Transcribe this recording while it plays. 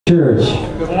Church.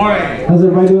 Good morning. How's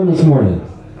everybody doing this morning?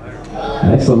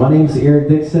 Excellent. My name is Eric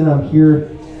Dixon. I'm here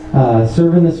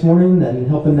serving this morning and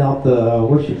helping out the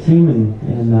worship team,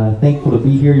 and thankful to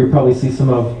be here. You'll probably see some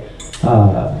of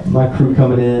my crew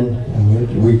coming in,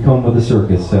 and we come with the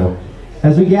circus. So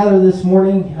as we gather this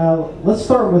morning, let's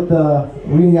start with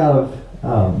reading out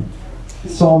of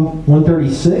Psalm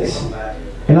 136.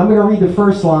 And I'm going to read the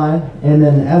first line, and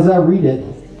then as I read it,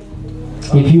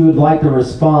 if you would like to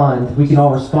respond, we can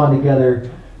all respond together.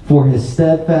 For his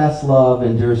steadfast love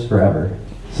endures forever.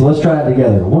 So let's try that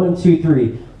together. 1, 2,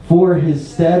 3. For his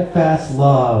steadfast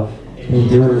love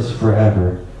endures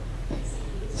forever.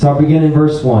 So I'll begin in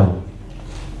verse 1.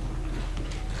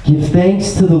 Give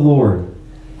thanks to the Lord,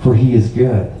 for he is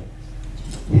good.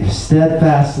 His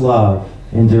steadfast love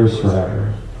endures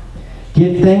forever.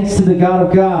 Give thanks to the God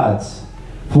of gods,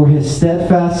 for his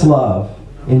steadfast love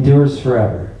endures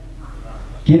forever.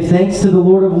 Give thanks to the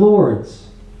Lord of lords,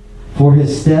 for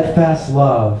his steadfast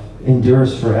love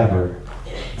endures forever.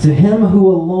 To him who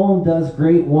alone does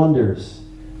great wonders,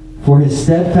 for his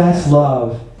steadfast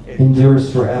love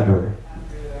endures forever.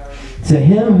 To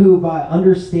him who by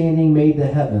understanding made the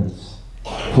heavens,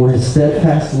 for his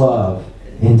steadfast love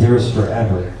endures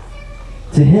forever.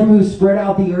 To him who spread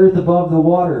out the earth above the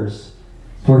waters,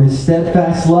 for his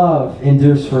steadfast love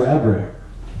endures forever.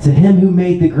 To him who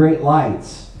made the great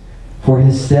lights, for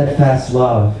his steadfast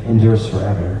love endures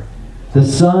forever. The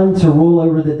sun to rule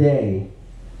over the day,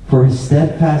 for his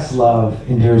steadfast love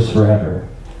endures forever.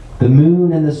 The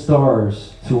moon and the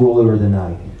stars to rule over the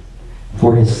night,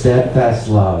 for his steadfast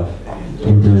love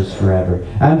endures forever.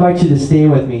 I invite you to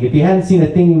stand with me. If you hadn't seen a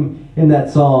theme in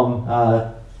that psalm,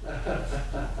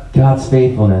 God's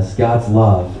faithfulness, God's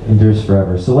love endures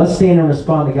forever. So let's stand and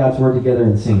respond to God's word together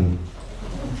and sing.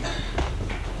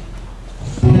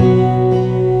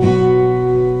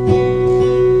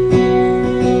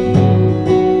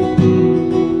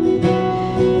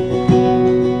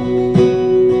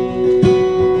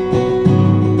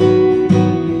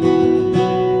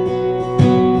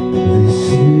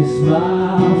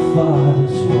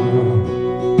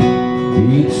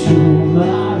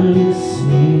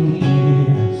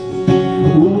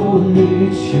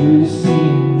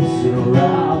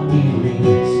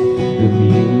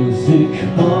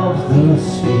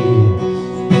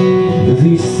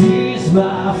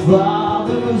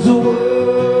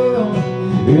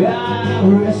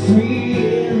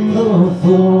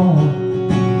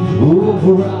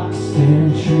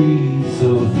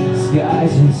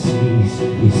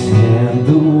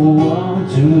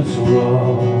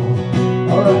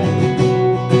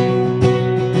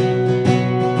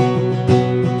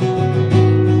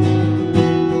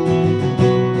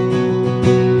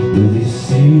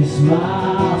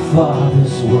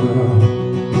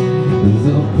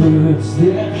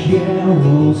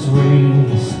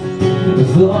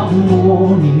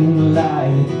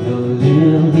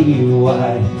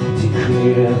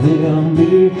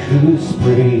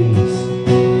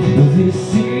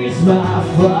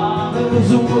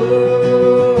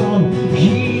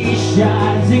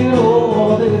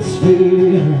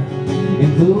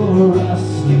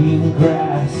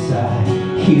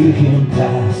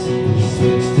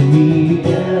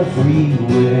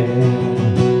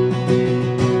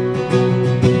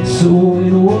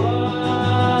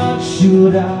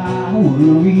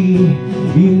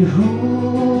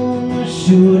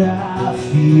 Should I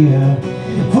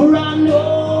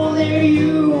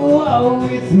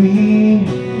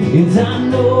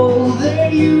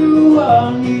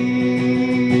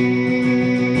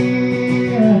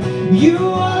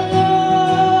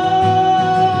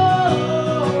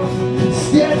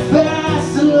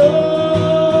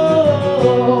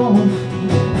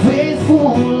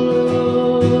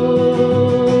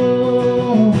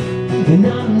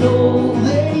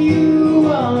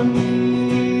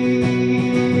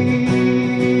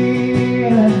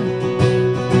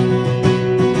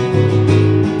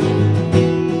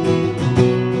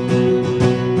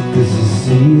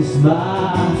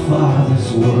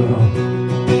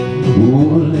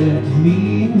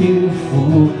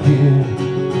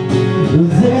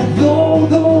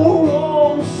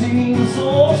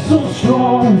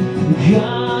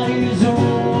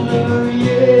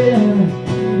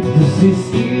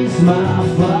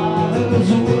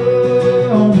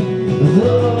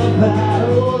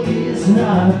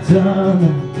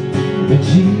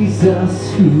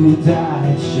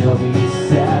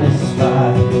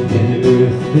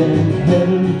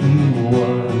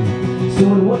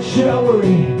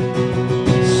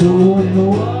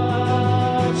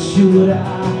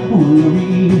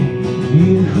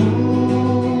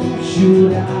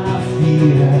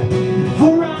fear?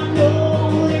 For I know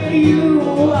that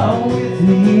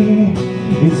me,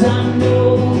 as I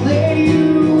know that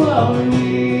you are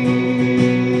near.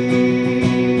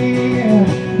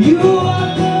 You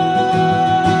are love,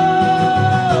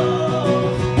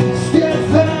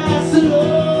 steadfast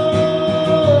love,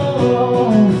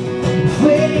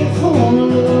 faithful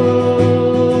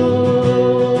love,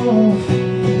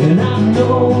 and I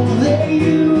know that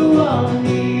you are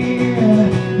near.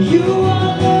 You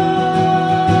are love,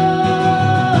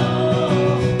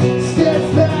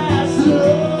 steadfast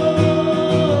love,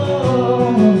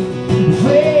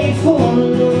 faithful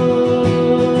love.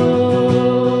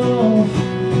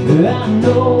 I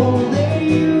know that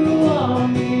you are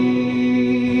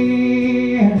near.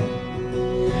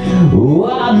 Oh,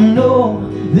 I know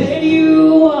that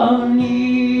you are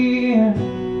near.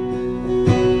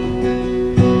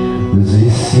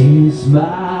 This is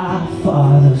my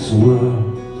Father's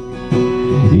world.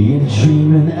 In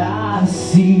dreaming I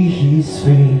see His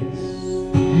face.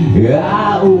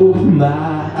 I open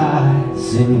my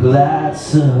eyes in glad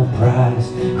surprise,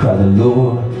 cry, the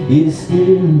Lord is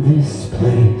in this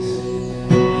place.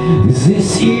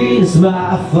 This is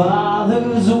my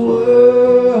Father's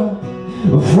world,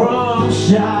 from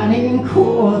shining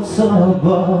courts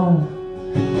above.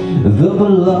 The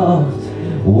beloved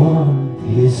one,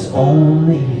 His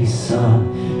only Son,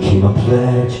 came a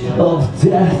pledge of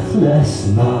deathless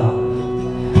love.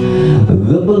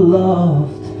 The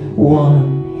beloved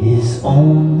one, His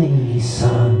only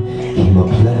Son, came a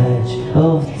pledge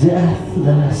of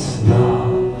deathless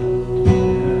love.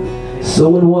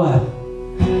 So in what?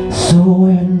 So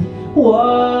in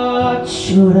what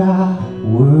should I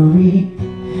worry?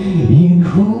 In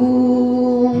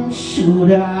whom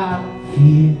should I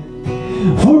fear?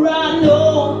 For I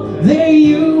know that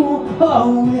you are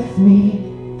with me,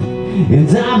 and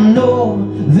I know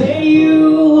that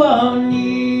you are near.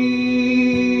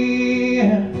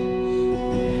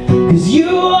 'Cause you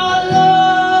are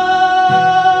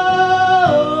love,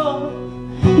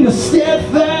 your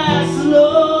steadfast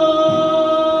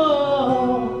love,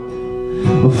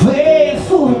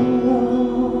 faithful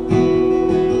love,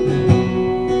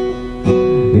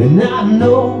 and I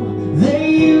know that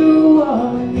you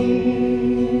are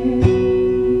near.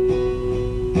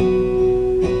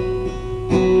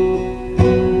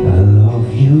 I love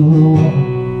you, Lord.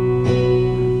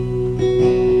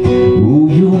 Oh,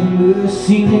 your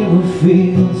mercy never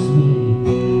fails me.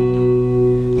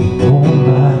 All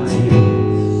my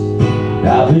days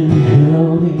I've been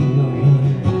held in your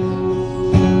hands.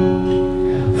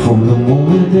 From the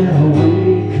moment that I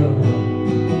wake up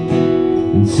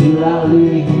until I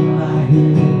lay my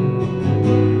head,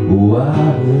 oh, I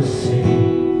will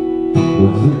sing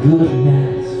of the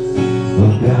goodness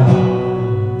of God.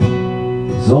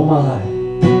 'Cause all my life,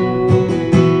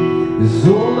 'cause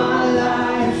all my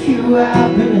life you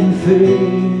have been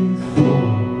faithful.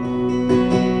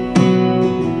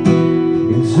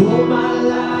 And all my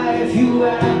life you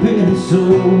have been so,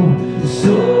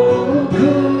 so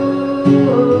good.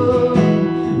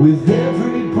 With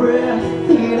every breath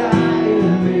that I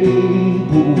am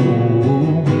able,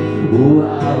 oh,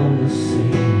 I will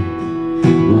sing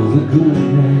of the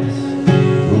goodness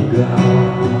of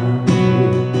God.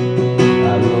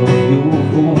 I love your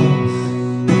voice.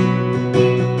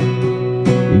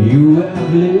 You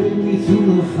have led me through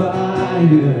the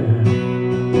fire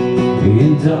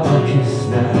in darkest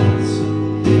nights.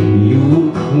 You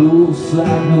were close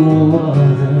like no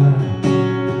other.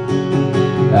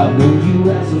 I've known you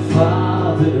as a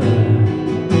father,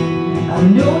 I've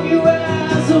known you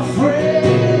as a friend,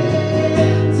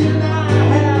 and I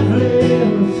have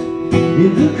lived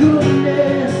in the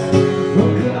goodness of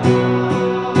God.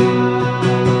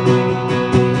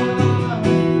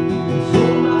 So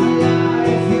my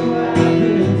life you have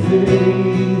been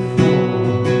faithful.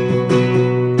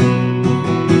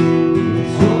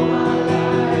 So my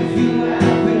life you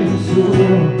have been so,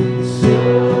 so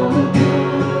good.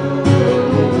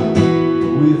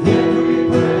 With every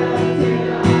breath that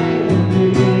I am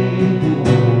able,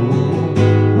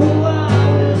 oh, I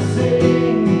will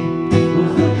sing of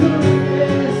the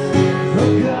goodness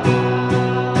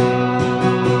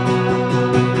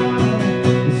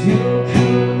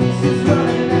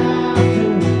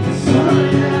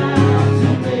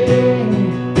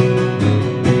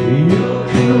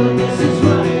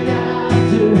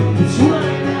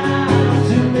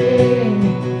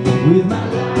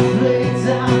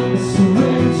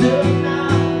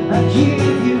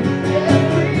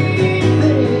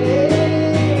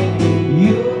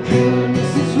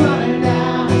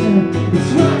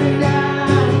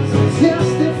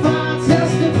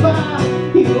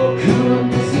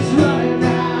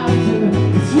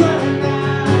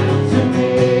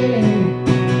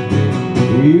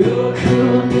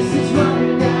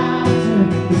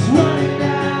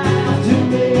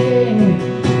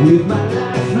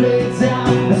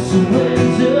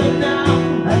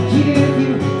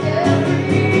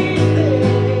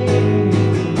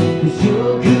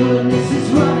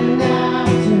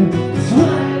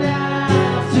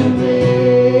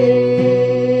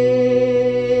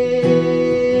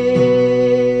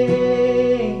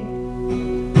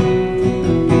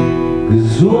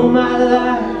 'Cause all my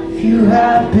life you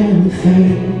have been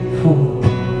faithful.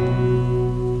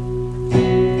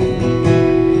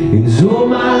 And all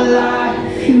my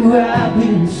life you have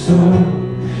been so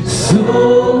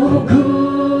good.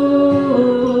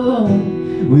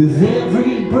 With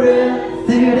every breath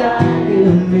that I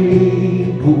am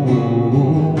able,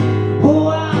 oh,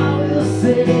 I will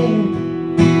sing.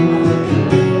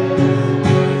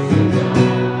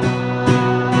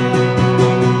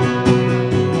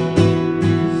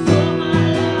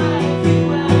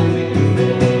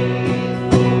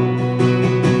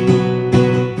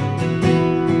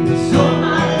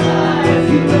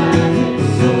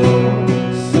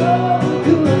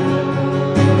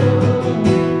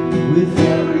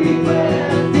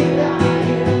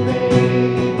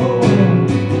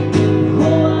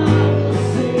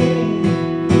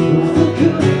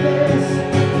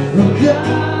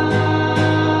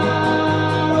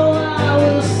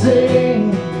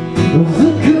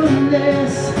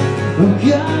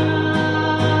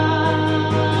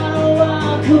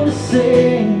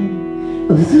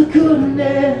 Of the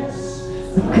goodness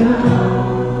of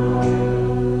God.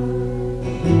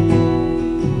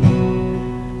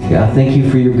 God, thank you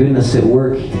for your goodness at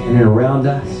work in and around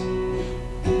us,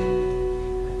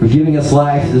 for giving us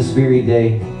life this very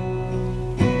day,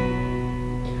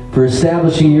 for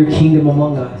establishing your kingdom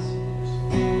among us.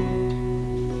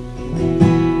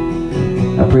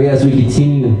 I pray as we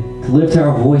continue to lift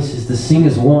our voices, to sing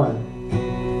as one,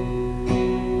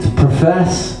 to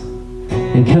profess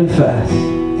and confess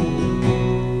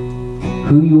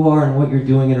who you are and what you're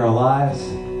doing in our lives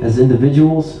as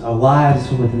individuals, our lives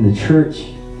within the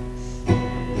church.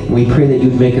 And we pray that you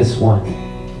would make us one,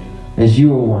 as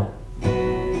you are one.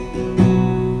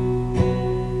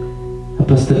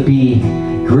 Help us to be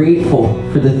grateful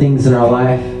for the things in our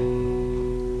life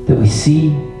that we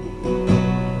see,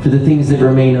 for the things that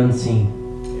remain unseen.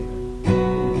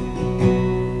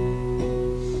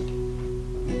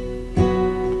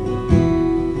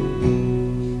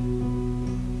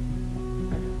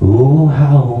 Oh,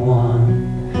 how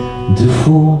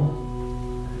wonderful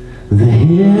the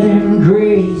hidden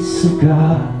grace of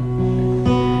God,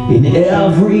 in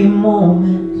every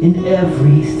moment, in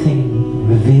everything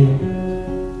revealed.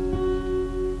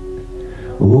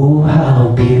 Oh, how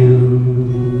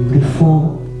beautiful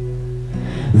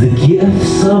the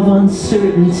gifts of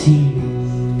uncertainty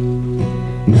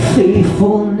and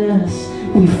faithfulness,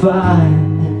 we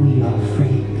find that we are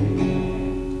free.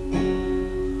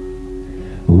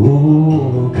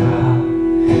 Oh God,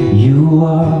 you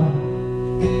are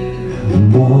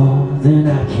more than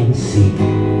I can see.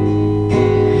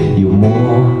 You're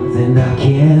more than I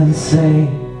can say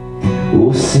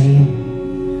or sing.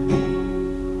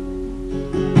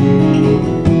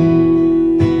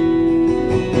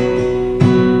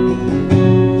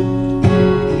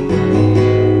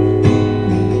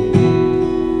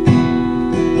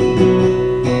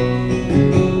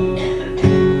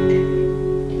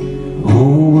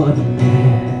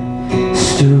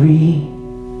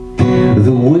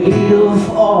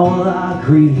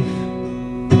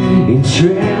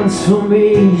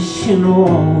 Transformation,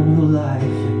 all new life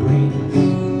it brings.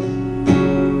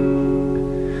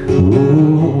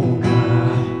 Oh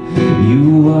God,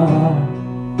 you are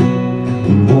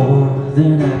more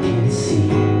than I can see.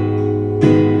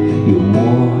 You're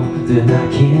more than I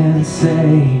can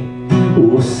say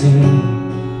or sing.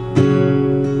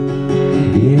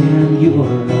 And your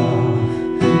love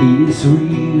is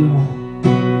real.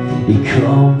 It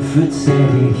comforts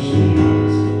and it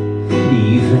heals.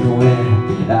 Even when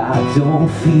I don't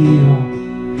feel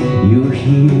you're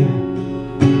here,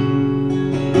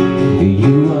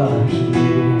 you are here.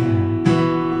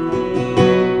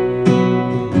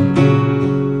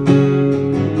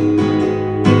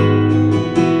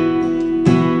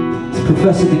 Let's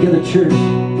profess it together, church.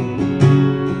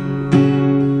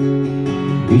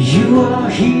 You are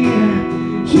here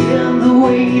in the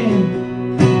waiting,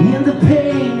 in the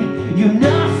pain. You're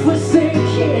not forsaken.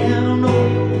 No,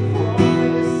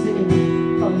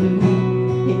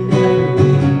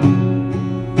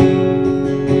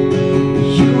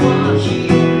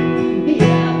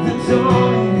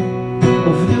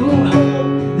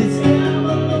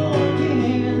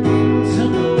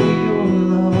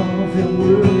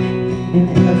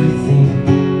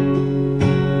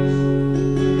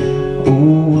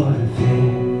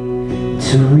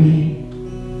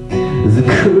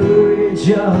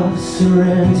 of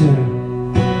surrender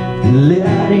and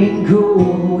letting go,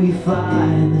 we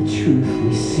find the truth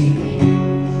we seek.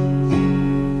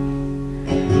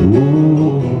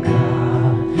 Oh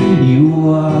God, you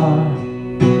are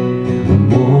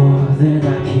more than I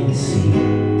can see.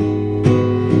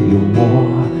 You're more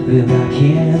than I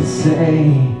can say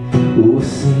or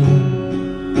sing.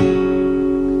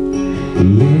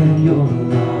 Yeah, your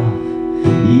love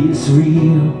is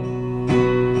real.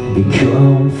 It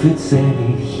comforts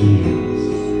and it heals.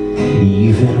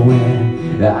 Even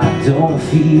when I don't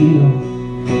feel,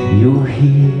 you're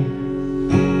here.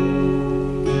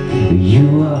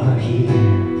 You are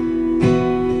here.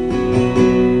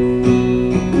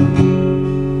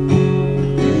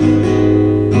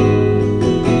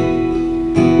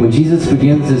 When Jesus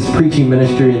begins his preaching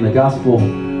ministry in the gospel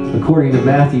according to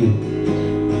Matthew,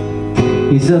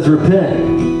 he says,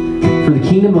 repent, for the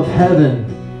kingdom of heaven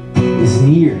is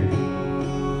near.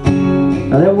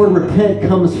 Now that word repent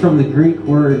comes from the Greek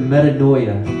word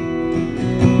metanoia,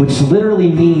 which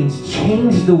literally means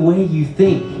change the way you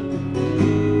think,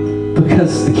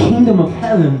 because the kingdom of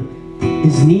heaven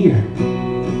is near.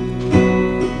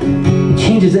 It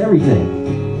changes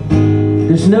everything.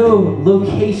 There's no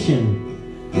location,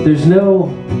 there's no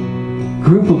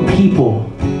group of people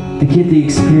that get to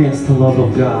experience the love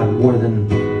of God more than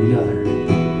the other.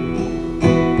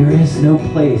 There is no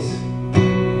place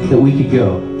that we could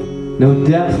go, no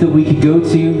depth that we could go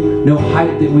to, no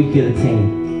height that we could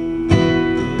attain.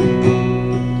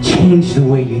 Change the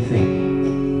way you think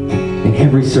in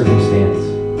every circumstance.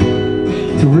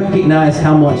 To recognize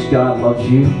how much God loves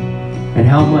you and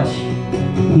how much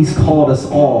He's called us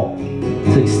all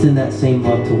to extend that same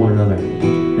love to one another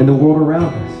and the world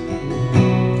around us.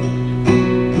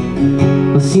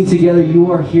 Let's sing together,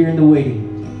 you are here in the waiting.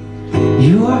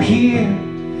 You are here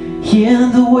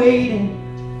in the waiting,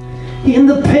 in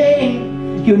the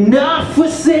pain. You're not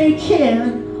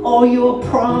forsaken. All your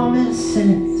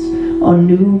promises are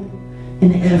new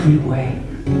in every way.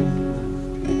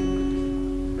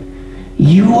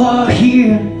 You are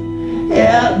here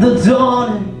at the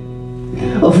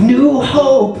dawning of new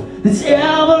hope that's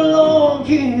ever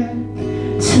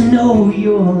longing to know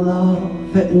your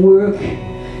love at work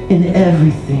in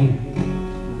everything.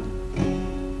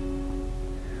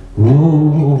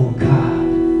 Oh God,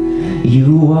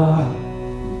 you are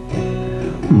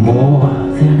more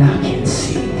than I can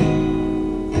see.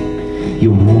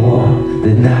 You're more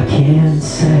than I can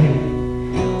say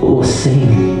or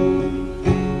sing.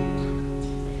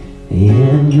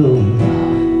 And your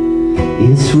love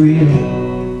is real.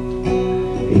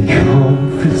 It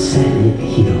comforts and it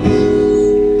heals.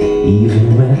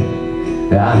 Even when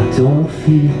I don't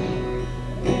feel,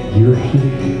 you're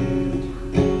here.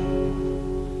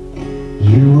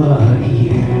 You are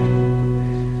here.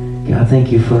 God,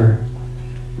 thank you for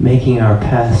making our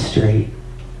path straight,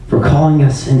 for calling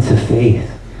us into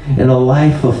faith and a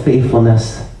life of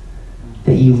faithfulness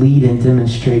that you lead and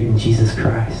demonstrate in Jesus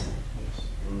Christ.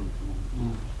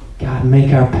 God,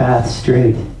 make our path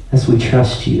straight as we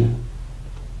trust you.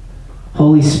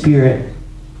 Holy Spirit,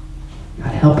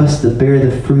 God, help us to bear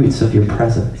the fruits of your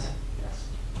presence.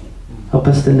 Help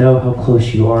us to know how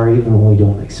close you are even when we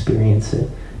don't experience it,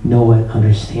 know it,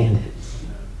 understand it.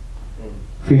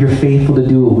 For you're faithful to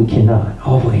do what we cannot,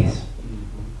 always.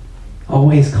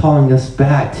 Always calling us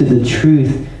back to the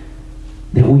truth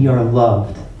that we are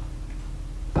loved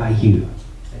by you.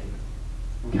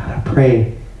 God, I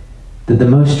pray that the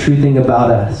most true thing about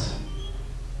us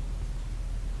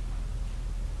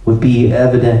would be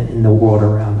evident in the world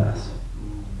around us.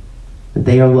 That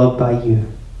they are loved by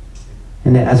you.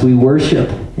 And that as we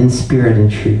worship in spirit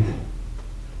and truth,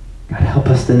 God, help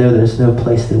us to know there's no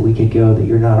place that we could go that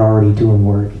you're not already doing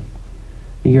work.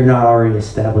 That you're not already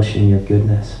establishing your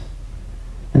goodness.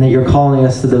 And that you're calling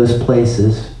us to those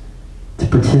places to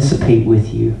participate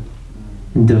with you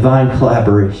in divine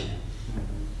collaboration.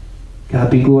 God,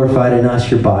 be glorified in us,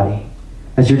 your body.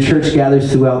 As your church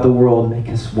gathers throughout the world, make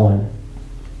us one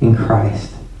in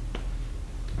Christ.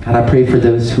 God, I pray for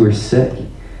those who are sick.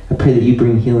 I pray that you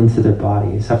bring healing to their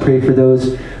bodies. I pray for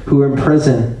those who are in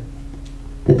prison,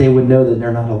 that they would know that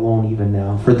they're not alone even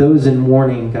now. For those in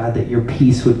mourning, God, that your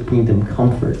peace would bring them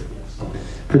comfort.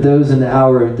 For those in the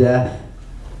hour of death,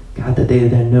 God, that they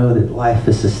then know that life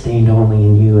is sustained only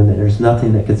in you and that there's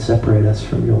nothing that could separate us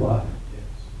from your love.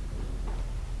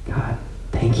 God,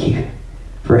 thank you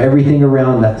for everything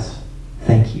around us.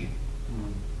 Thank you.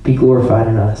 Be glorified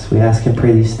in us. We ask and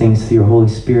pray these things through your Holy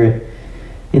Spirit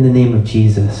in the name of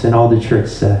Jesus. And all the church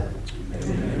said,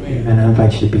 Amen. I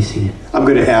invite you to be seated. I'm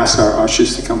going to ask our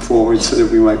ushers to come forward so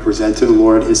that we might present to the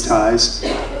Lord his tithes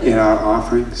in our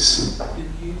offerings.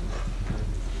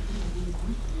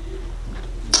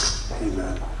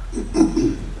 Amen.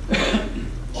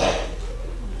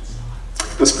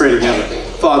 Let's pray together.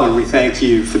 Father, we thank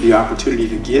you for the opportunity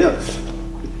to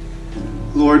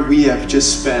give. Lord, we have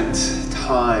just spent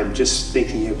time just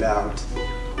thinking about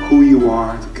who you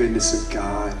are, the goodness of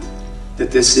God. that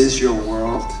this is your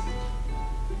world,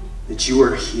 that you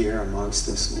are here amongst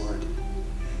us, Lord.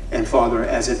 And Father,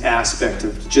 as an aspect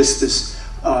of just this,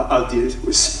 of the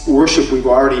worship we've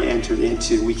already entered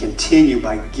into, we continue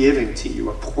by giving to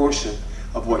you a portion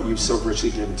of what you've so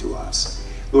richly given to us.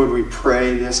 Lord, we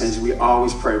pray this as we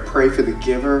always pray. Pray for the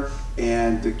giver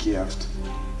and the gift.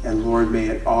 And Lord, may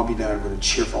it all be done with a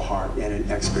cheerful heart and an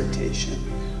expectation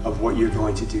of what you're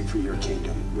going to do for your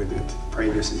kingdom with it. Pray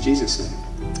this in Jesus' name.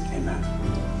 Amen.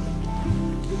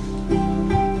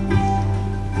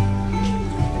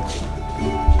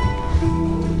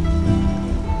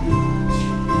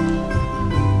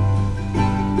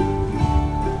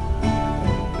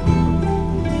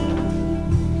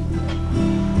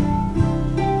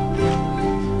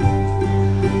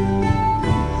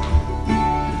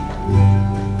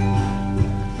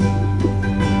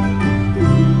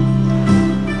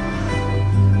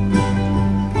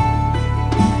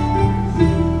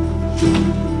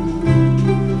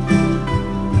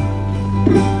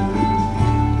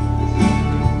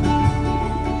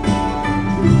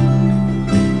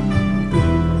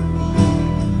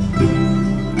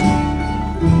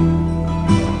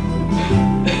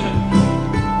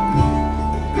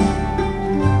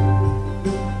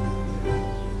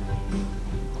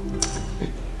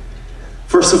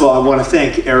 First of all, I want to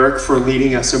thank Eric for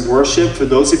leading us in worship. For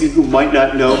those of you who might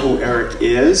not know who Eric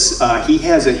is, he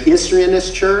has a history in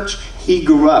this church. He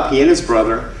and his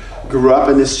brother grew up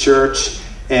in this church.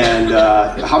 And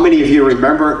how many of you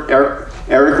remember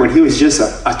Eric when he was just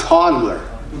a toddler?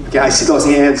 Okay, I see those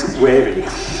hands waving.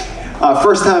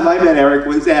 First time I met Eric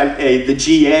was at the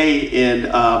GA in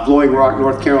Blowing Rock,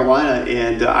 North Carolina,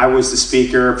 and I was the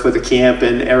speaker for the camp,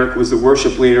 and Eric was the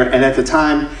worship leader. And at the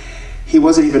time, he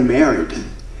wasn't even married.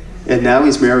 And now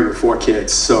he's married with 4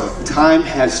 kids. So time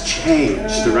has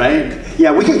changed, right?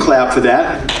 Yeah, we can clap for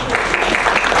that.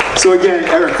 So again,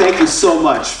 Eric, thank you so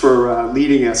much for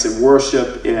leading us in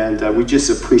worship, and we just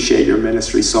appreciate your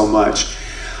ministry so much.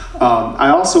 I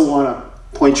also want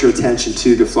to point your attention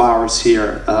to the flowers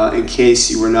here. In case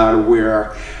you were not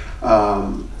aware,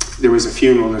 there was a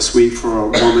funeral this week for a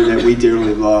woman that we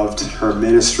dearly loved, her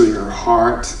ministry, her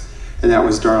heart, and that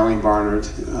was Darlene Barnard,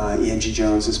 Angie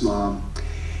Jones's mom.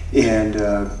 And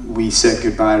we said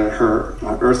goodbye to her,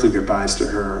 earthly goodbyes to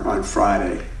her on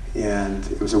Friday. And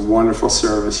it was a wonderful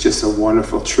service, just a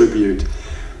wonderful tribute.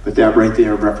 But that right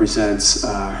there represents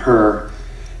her,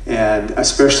 and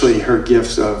especially her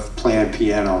gifts of playing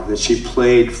piano, that she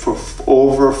played for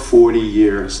over 40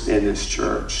 years in this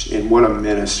church. And what a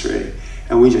ministry.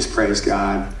 And we just praise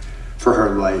God for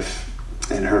her life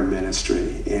and her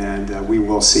ministry. And we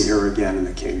will see her again in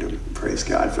the kingdom. Praise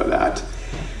God for that.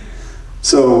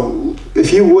 So,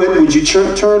 if you would you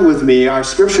turn with me? Our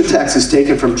scripture text is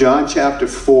taken from John chapter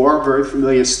 4, very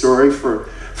familiar story for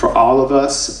all of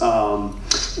us.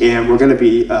 And we're going to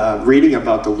be reading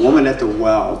about the woman at the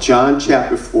well, John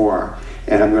chapter 4.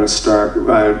 And I'm going to start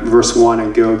verse 1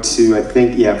 and go to,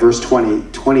 verse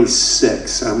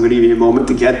 26. I'm going to give you a moment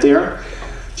to get there.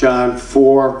 John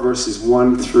 4, verses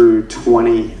 1 through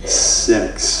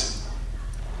 26.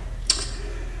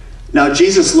 Now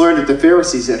Jesus learned that the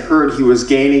Pharisees had heard he was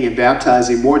gaining and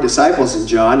baptizing more disciples than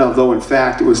John, although in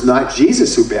fact it was not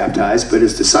Jesus who baptized, but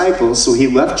his disciples. So he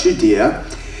left Judea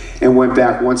and went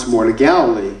back once more to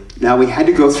Galilee. Now he had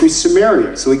to go through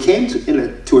Samaria. So he came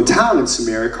to a town in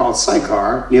Samaria called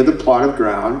Sychar, near the plot of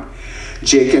ground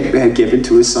Jacob had given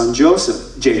to his son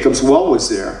Joseph. Jacob's well was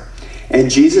there.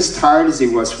 And Jesus, tired as he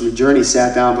was from the journey,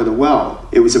 sat down by the well.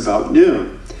 It was about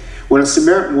noon. When a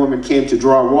Samaritan woman came to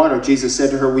draw water, Jesus said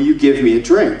to her, "Will you give me a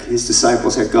drink?" His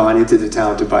disciples had gone into the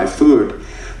town to buy food.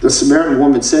 The Samaritan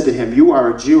woman said to him, "You are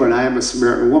a Jew and I am a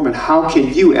Samaritan woman. How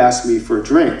can you ask me for a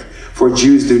drink?" For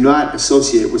Jews do not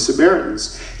associate with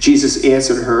Samaritans. Jesus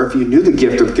answered her, "If you knew the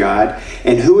gift of God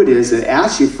and who it is that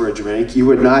asks you for a drink, you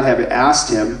would have asked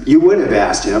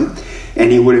him,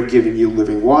 and he would have given you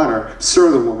living water."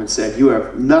 "Sir," the woman said, "you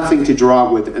have nothing to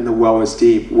draw with and the well is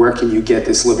deep. Where can you get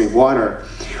this living water?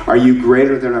 Are you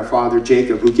greater than our father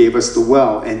Jacob, who gave us the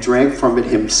well and drank from it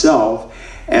himself,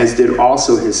 as did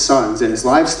also his sons and his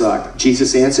livestock?"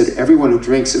 Jesus answered, "Everyone who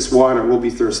drinks this water will be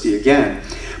thirsty again.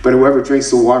 But whoever drinks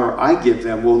the water I give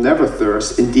them will never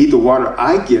thirst. Indeed, the water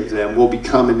I give them will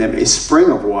become in them a spring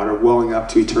of water welling up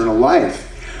to eternal life."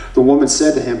 The woman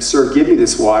said to him, "Sir, give me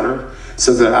this water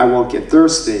so that I won't get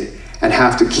thirsty and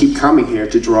have to keep coming here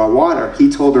to draw water."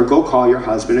 He told her, "Go call your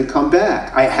husband and come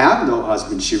back." "I have no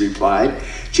husband," she replied.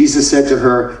 Jesus said to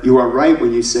her, "You are right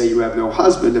when you say you have no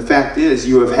husband. The fact is,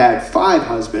 you have had 5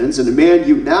 husbands, and the man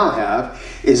you now have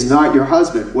is not your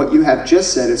husband. What you have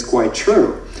just said is quite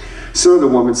true." "Sir," the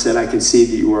woman said, "I can see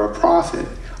that you are a prophet.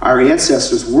 Our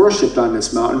ancestors worshipped on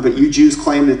this mountain, but you Jews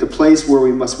claim that the place where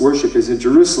we must worship is in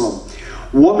Jerusalem."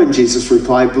 "Woman," Jesus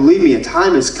replied, "believe me, a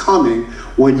time is coming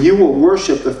when you will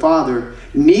worship the Father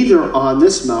neither on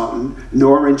this mountain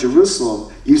nor in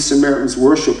Jerusalem. You Samaritans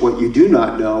worship what you do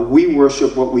not know. We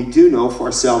worship what we do know,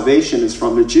 for salvation is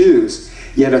from the Jews.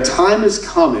 Yet a time is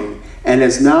coming, and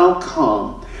has now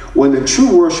come, when the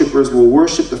true worshipers will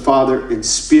worship the Father in the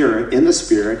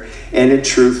Spirit, and in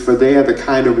truth, for they are the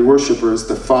kind of worshipers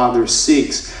the Father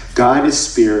seeks. God is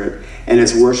Spirit, and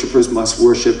his worshipers must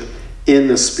worship in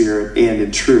the Spirit and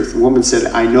in truth." The woman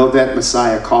said, "I know that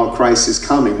Messiah called Christ is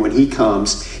coming. When he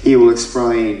comes, he will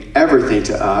explain everything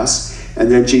to us."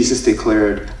 And then Jesus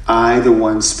declared, "I, the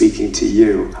one speaking to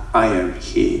you, I am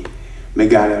he." May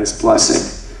God add his blessing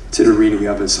to the reading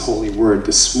of his holy word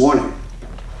this morning.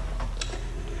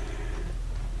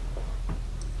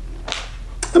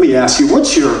 Let me ask you,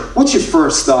 what's your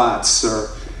first thoughts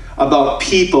about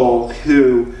people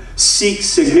who seek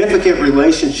significant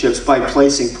relationships by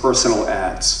placing personal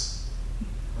ads?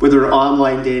 Whether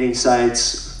online dating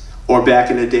sites or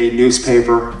back in the day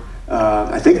newspaper.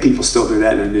 I think people still do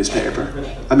that in the newspaper.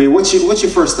 I mean, what's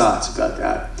your first thoughts about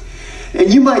that?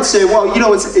 And you might say, well, you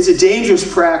know, it's a dangerous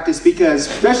practice because,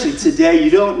 especially today, you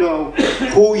don't know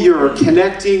who you're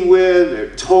connecting with. They're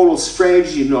total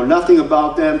strangers. You know nothing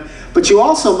about them. But you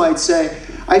also might say,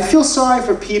 I feel sorry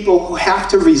for people who have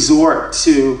to resort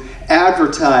to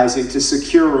advertising to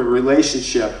secure a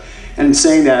relationship. And in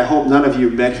saying that, I hope none of you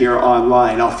met here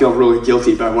online. I'll feel really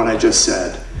guilty by what I just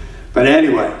said. But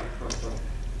anyway,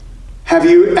 have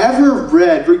you ever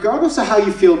read, regardless of how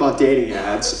you feel about dating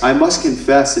ads, I must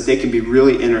confess that they can be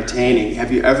really entertaining.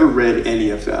 Have you ever read any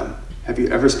of them? Have you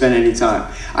ever spent any time?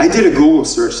 I did a Google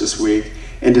search this week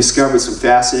and discovered some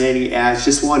fascinating ads.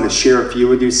 Just wanted to share a few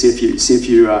with you, see if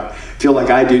you feel like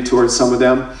I do towards some of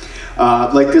them.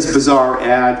 Like this bizarre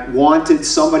ad, "Wanted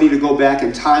somebody to go back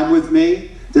in time with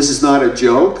me. This is not a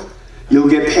joke. You'll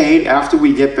get paid after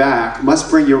we get back. Must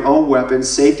bring your own weapons.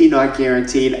 Safety not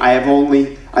guaranteed.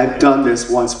 I've done this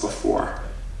once before."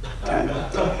 Okay.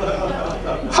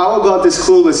 How about this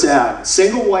clueless ad?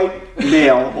 "Single white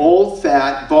male, old,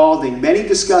 fat, balding, many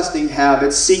disgusting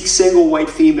habits, seek single white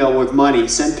female with money.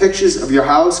 Send pictures of your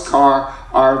house, car,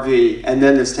 RV." And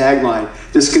then this tagline,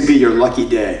 "This could be your lucky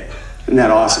day." Isn't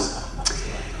that awesome?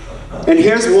 And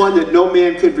here's one that no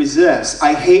man could resist.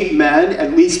 "I hate men,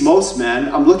 at least most men.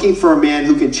 I'm looking for a man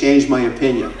who can change my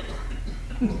opinion."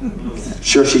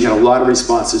 Sure, she got a lot of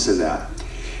responses to that.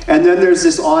 And then there's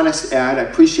this honest ad. I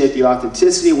appreciate the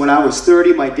authenticity. "When I was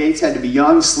 30, my dates had to be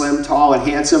young, slim, tall, and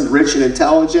handsome, rich and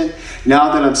intelligent.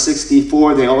 Now that I'm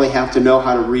 64, they only have to know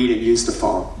how to read and use the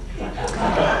phone."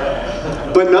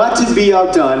 But not to be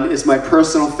outdone is my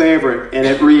personal favorite, and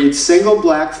it reads, "Single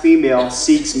black female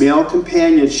seeks male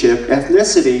companionship,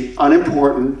 ethnicity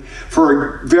unimportant,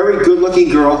 for a very good-looking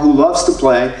girl who loves to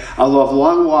play. I love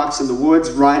long walks in the woods,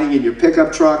 riding in your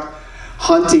pickup truck,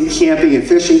 hunting, camping, and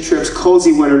fishing trips,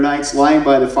 cozy winter nights, lying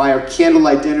by the fire,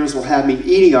 candlelight dinners will have me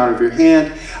eating out of your hand.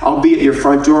 I'll be at your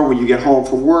front door when you get home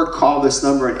from work. Call this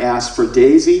number and ask for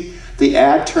Daisy." The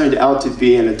ad turned out to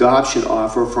be an adoption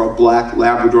offer for a black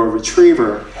Labrador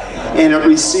Retriever, and it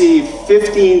received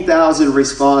 15,000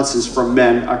 responses from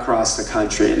men across the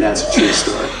country, and that's a true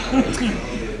story.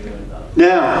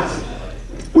 Now,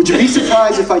 would you be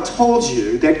surprised if I told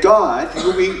you that God,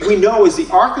 who we know is the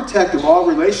architect of all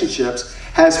relationships,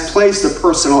 has placed a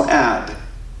personal ad?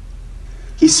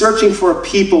 He's searching for a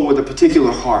people with a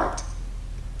particular heart.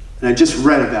 And I just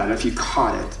read about it, if you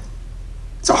caught it.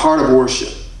 It's a heart of worship.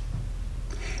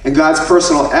 And God's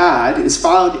personal ad is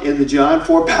found in the John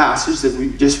 4 passage that we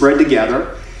just read together.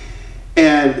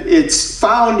 And it's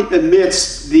found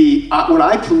amidst what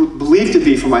I believe to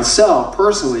be, for myself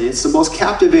personally, it's the most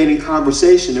captivating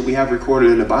conversation that we have recorded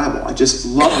in the Bible. I just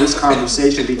love this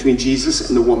conversation between Jesus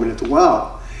and the woman at the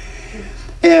well.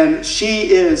 And she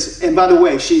is, and by the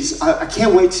way, I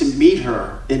can't wait to meet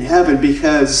her in heaven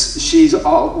because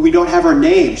we don't have her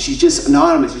name. She's just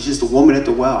anonymous. She's just a woman at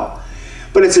the well.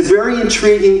 But it's a very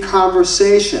intriguing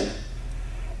conversation.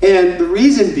 And the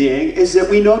reason being is that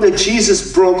we know that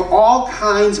Jesus broke all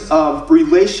kinds of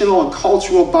relational and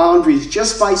cultural boundaries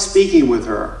just by speaking with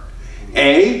her.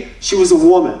 She was a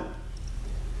woman.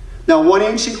 Now, one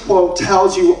ancient quote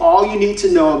tells you all you need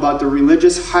to know about the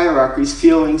religious hierarchy's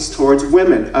feelings towards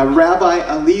women. Rabbi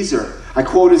Eliezer, I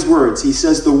quote his words. He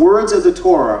says, "The words of the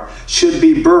Torah should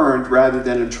be burned rather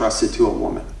than entrusted to a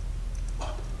woman."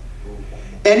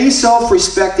 Any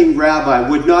self-respecting rabbi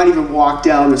would not even walk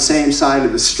down the same side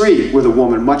of the street with a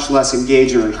woman, much less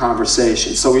engage her in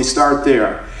conversation. So we start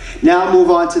there. Now move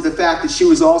on to the fact that she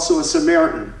was also a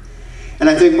Samaritan. And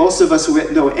I think most of us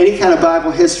who know any kind of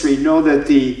Bible history know that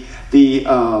the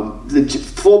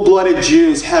full-blooded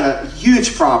Jews had a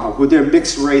huge problem with their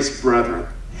mixed-race brethren.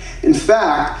 In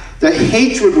fact, the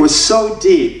hatred was so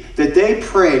deep that they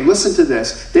prayed, listen to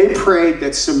this, they prayed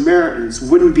that Samaritans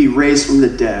wouldn't be raised from the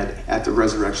dead at the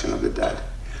resurrection of the dead.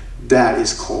 That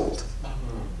is cold.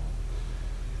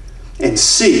 And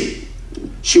C,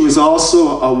 she was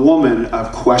also a woman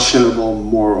of questionable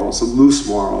morals, of loose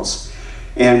morals.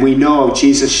 And we know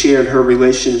Jesus shared her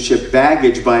relationship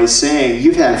baggage by saying,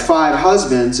 you've had 5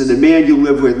 husbands, and the man you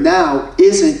live with now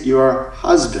isn't your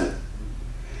husband.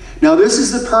 Now, this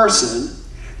is the person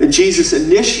that Jesus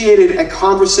initiated a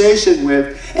conversation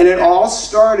with, and it all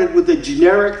started with the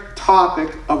generic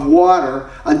topic of water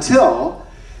until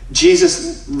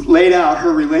Jesus laid out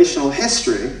her relational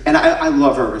history. And I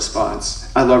love her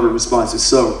response. I love her response. It's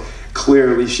so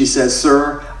clearly, she says,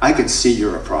 sir, I can see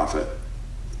you're a prophet.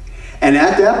 And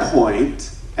at that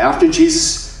point, after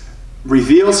Jesus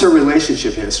reveals her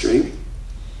relationship history,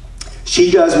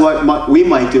 she does what we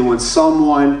might do when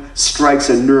someone strikes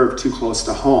a nerve too close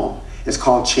to home. It's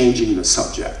called changing the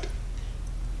subject.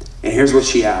 And here's what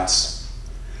she asks.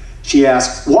 She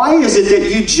asks, why is it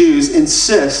that you Jews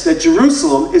insist that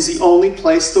Jerusalem is the only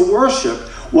place to worship,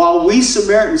 while we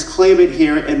Samaritans claim it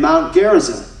here in Mount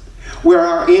Gerizim, where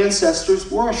our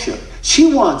ancestors worship?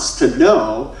 She wants to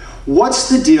know, what's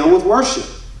the deal with worship?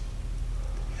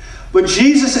 But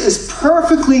Jesus is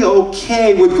perfectly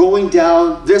okay with going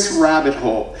down this rabbit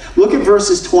hole. Look at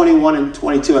verses 21 and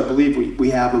 22. I believe we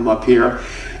have them up here.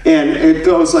 And it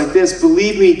goes like this.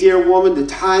 Believe me, dear woman, the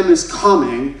time is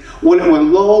coming when it will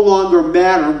no longer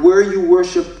matter where you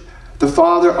worship the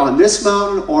Father, on this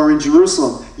mountain or in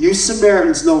Jerusalem. You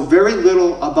Samaritans know very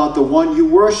little about the one you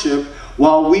worship,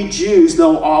 while we Jews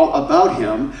know all about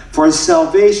him, for his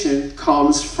salvation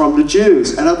comes from the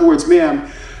Jews. In other words,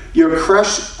 ma'am, your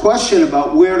question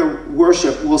about where to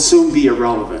worship will soon be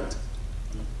irrelevant.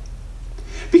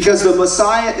 Because the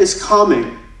Messiah is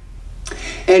coming,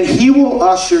 and he will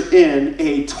usher in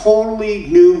a totally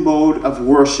new mode of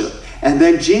worship. And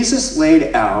then Jesus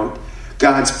laid out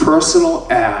God's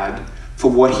personal ad for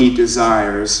what he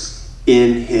desires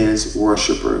in his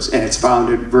worshipers. And it's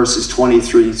found in verses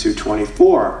 23 through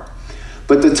 24.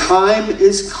 But the time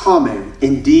is coming,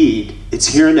 indeed, it's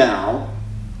here now.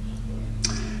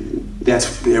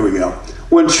 There we go.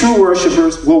 When true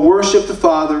worshipers will worship the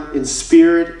Father in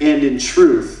spirit and in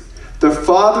truth. The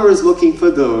Father is looking for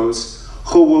those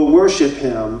who will worship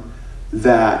him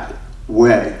that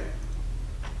way.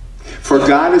 For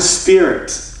God is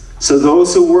spirit, so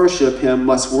those who worship him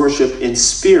must worship in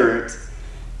spirit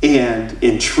and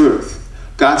in truth.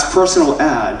 God's personal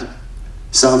ad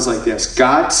sounds like this.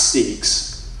 God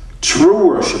seeks true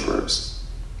worshipers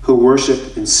who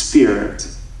worship in spirit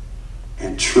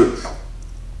and truth.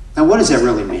 Now, what does that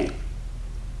really mean?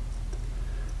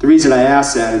 The reason I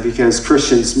ask that is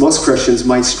because most Christians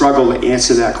might struggle to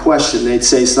answer that question. They'd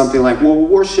say something like, well,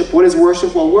 worship, what is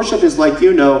worship? Well, worship is like,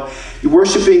 you're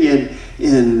worshiping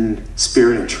in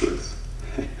spirit and truth.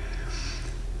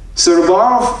 So to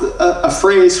borrow a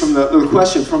phrase from the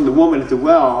question from the woman at the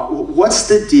well, what's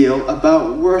the deal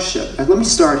about worship? And let me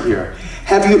start here.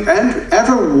 Have you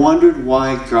ever wondered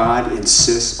why God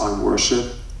insists on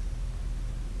worship?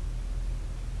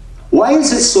 Why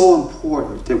is it so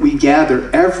important that we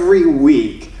gather every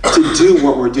week to do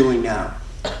what we're doing now?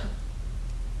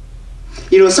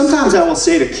 Sometimes I will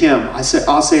say to Kim,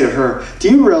 I'll say to her,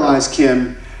 do you realize,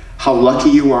 Kim, how lucky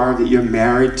you are that you're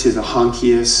married to the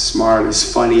hunkiest,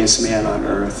 smartest, funniest man on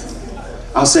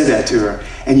earth? I'll say that to her.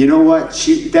 And you know what?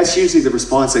 That's usually the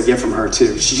response I get from her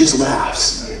too. She just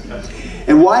laughs.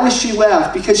 And why does she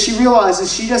laugh? Because she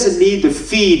realizes she doesn't need to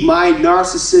feed my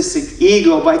narcissistic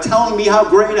ego by telling me how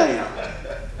great I am.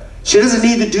 She doesn't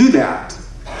need to do that.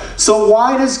 So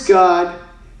why does God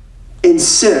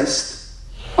insist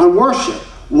on worship?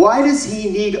 Why does he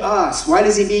need us? Why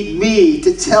does he need me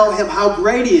to tell him how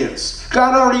great he is?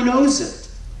 God already knows it.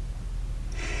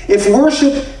 If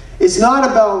worship is not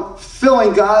about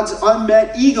filling God's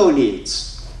unmet ego needs,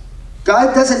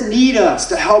 God doesn't need us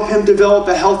to help him develop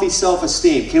a healthy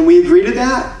self-esteem. Can we agree to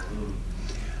that?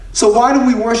 So why do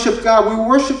we worship God? We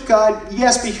worship God,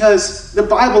 yes, because the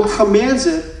Bible commands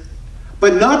it,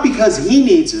 but not because he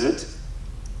needs it,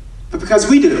 but because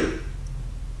we do.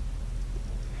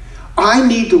 I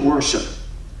need to worship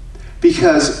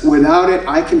because without it,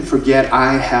 I can forget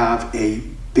I have a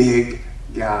big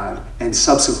God, and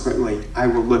subsequently, I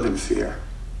will live in fear.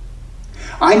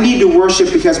 I need to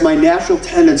worship because my natural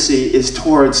tendency is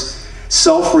towards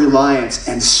self-reliance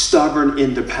and stubborn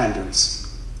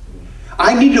independence.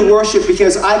 I need to worship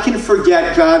because I can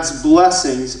forget God's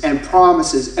blessings and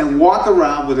promises and walk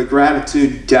around with a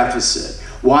gratitude deficit.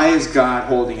 Why is God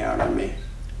holding out on me?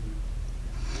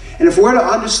 And if we're to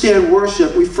understand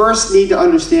worship, we first need to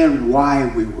understand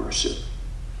why we worship.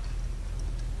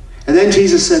 And then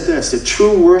Jesus said this, that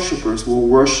true worshipers will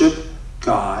worship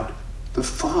God the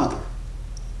Father.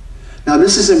 Now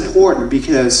this is important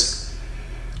because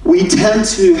we tend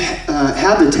to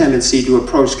have the tendency to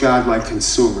approach God like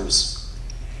consumers.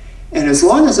 And as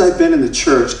long as I've been in the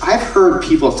church, I've heard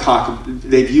people talk,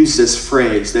 they've used this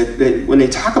phrase, that when they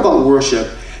talk about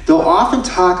worship, they'll often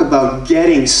talk about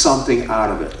getting something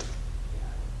out of it.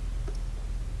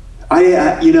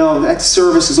 You know, that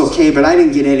service is okay, but I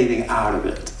didn't get anything out of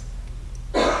it.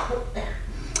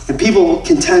 And people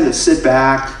can tend to sit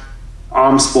back,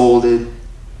 arms folded,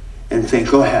 and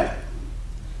think, go ahead,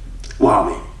 wow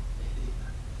me.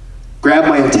 Grab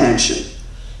my attention.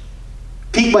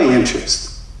 Pique my interest.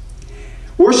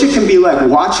 Worship can be like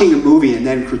watching a movie and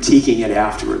then critiquing it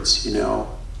afterwards, you know,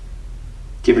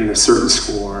 giving it a certain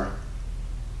score.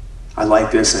 I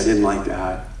like this, I didn't like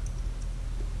that.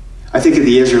 I think of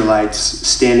the Israelites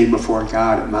standing before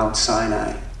God at Mount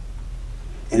Sinai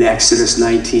in Exodus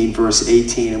 19, verse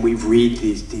 18, and we read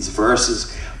these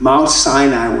verses. Mount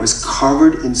Sinai was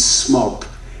covered in smoke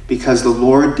because the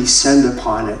Lord descended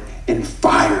upon it in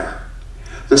fire.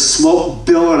 The smoke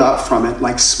billowed up from it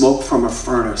like smoke from a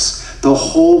furnace. The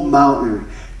whole mountain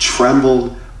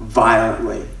trembled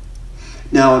violently.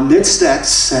 Now, amidst that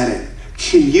setting,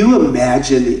 can you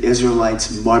imagine the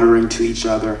Israelites muttering to each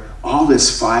other, all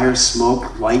this fire,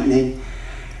 smoke, lightning?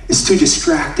 It's too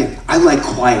distracting. I like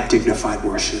quiet, dignified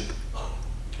worship.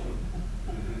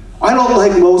 I don't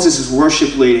like Moses'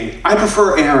 worship leading. I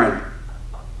prefer Aaron.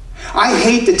 I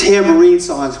hate the tambourine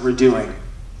songs we're doing.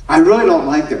 I really don't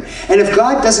like them. And if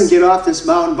God doesn't get off this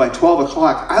mountain by 12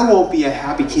 o'clock, I won't be a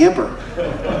happy camper.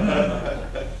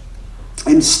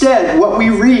 Instead, what we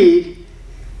read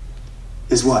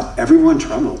is what? Everyone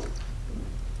trembled.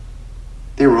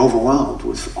 They were overwhelmed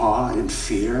with awe and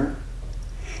fear.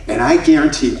 And I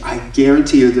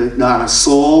guarantee you that not a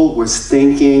soul was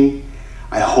thinking,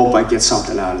 I hope I get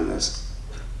something out of this.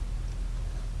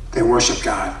 They worshiped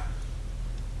God.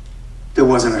 There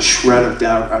wasn't a shred of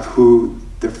doubt of who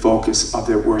the focus of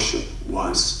their worship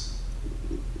was.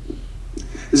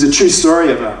 There's a true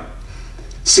story of a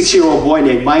 6-year-old boy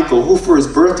named Michael who for his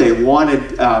birthday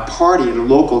wanted a party at a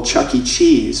local Chuck E.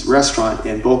 Cheese restaurant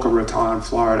in Boca Raton,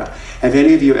 Florida. Have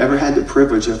any of you ever had the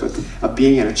privilege of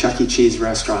being in a Chuck E. Cheese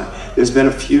restaurant? There's been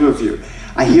a few of you.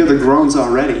 I hear the groans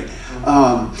already.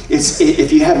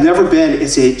 If you have never been,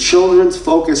 it's a children's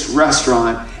focused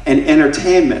restaurant and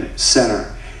entertainment center.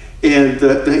 And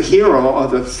the hero, or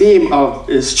the theme of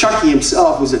is Chucky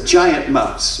himself, was a giant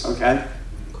mouse, okay?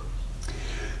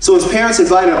 So his parents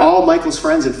invited all Michael's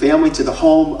friends and family to the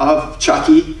home of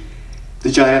Chucky,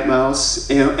 the giant mouse.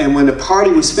 And when the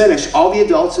party was finished, all the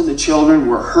adults and the children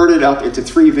were herded up into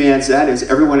 3 vans, that is,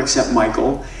 everyone except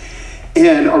Michael.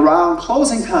 And around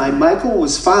closing time, Michael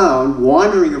was found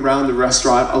wandering around the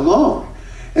restaurant alone.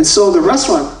 And so the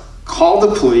restaurant called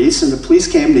the police, and the police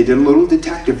came, they did a little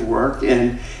detective work,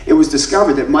 and it was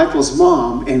discovered that Michael's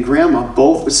mom and grandma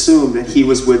both assumed that he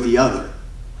was with the other.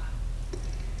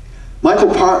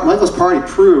 Michael's party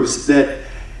proves that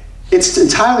it's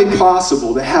entirely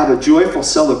possible to have a joyful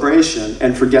celebration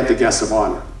and forget the guest of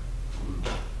honor.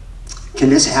 Can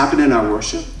this happen in our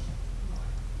worship?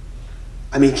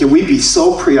 I mean, can we be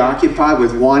so preoccupied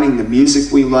with wanting the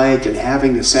music we like and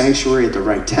having the sanctuary at the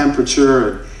right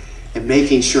temperature and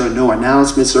making sure no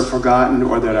announcements are forgotten,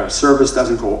 or that our service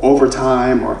doesn't go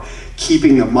overtime, or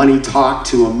keeping the money talk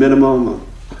to a minimum,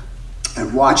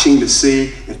 and watching to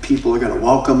see if people are going to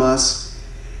welcome us?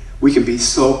 We can be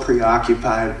so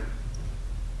preoccupied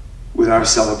with our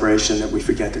celebration that we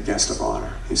forget the guest of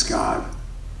honor, who's God.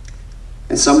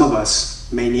 And some of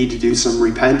us may need to do some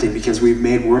repenting because we've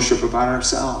made worship about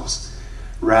ourselves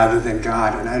rather than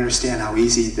God. And I understand how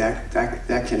easy that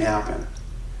can happen.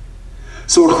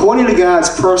 So according to God's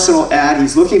personal ad,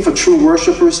 he's looking for true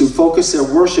worshipers who focus their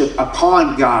worship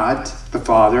upon God, the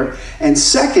Father. And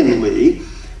secondly,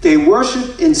 they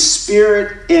worship in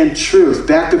spirit and truth.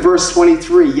 Back to verse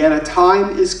 23, yet a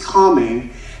time is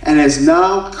coming and has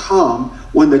now come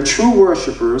when the true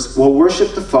worshipers will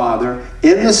worship the Father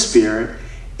in the Spirit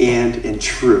and in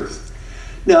truth.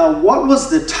 Now, what was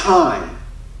the time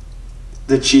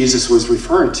that Jesus was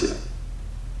referring to?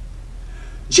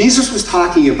 Jesus was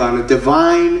talking about a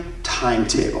divine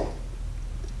timetable.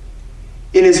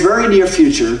 In his very near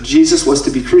future, Jesus was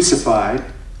to be crucified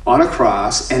on a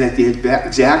cross, and at the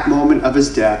exact moment of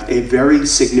his death, a very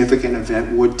significant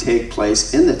event would take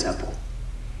place in the temple.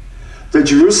 the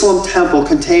Jerusalem temple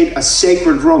contained a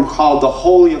sacred room called the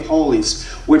Holy of Holies,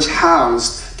 which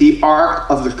housed the Ark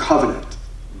of the Covenant.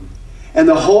 And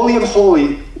the Holy of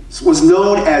Holies was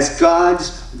known as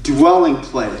God's dwelling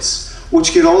place,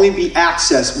 which could only be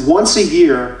accessed once a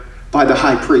year by the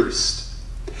high priest.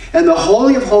 And the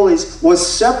Holy of Holies was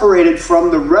separated from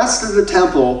the rest of the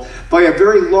temple by a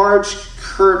very large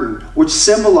curtain, which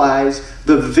symbolized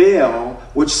the veil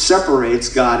which separates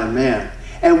God and man.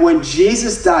 And when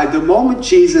Jesus died, the moment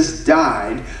Jesus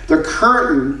died, the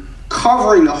curtain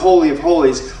covering the Holy of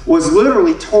Holies was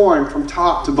literally torn from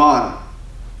top to bottom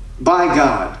by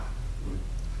God.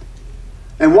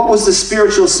 And what was the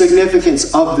spiritual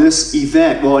significance of this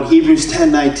event? Well, in Hebrews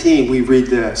 10:19, we read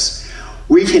this: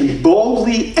 "We can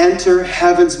boldly enter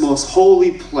heaven's most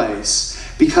holy place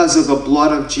because of the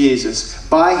blood of Jesus.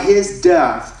 By his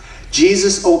death,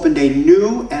 Jesus opened a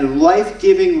new and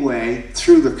life-giving way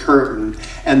through the curtain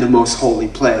and the most holy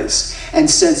place." And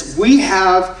since we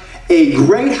have a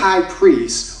great high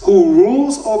priest who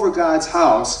rules over God's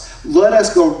house, let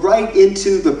us go right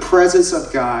into the presence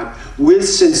of God with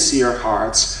sincere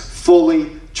hearts,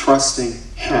 fully trusting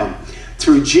him.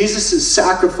 Through Jesus'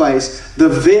 sacrifice, the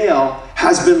veil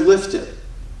has been lifted,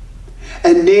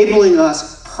 enabling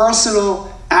us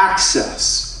personal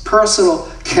access, personal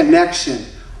connection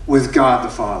with God the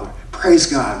Father. Praise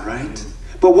God, right?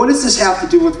 But what does this have to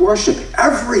do with worship?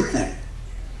 Everything.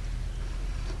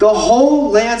 The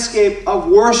whole landscape of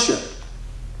worship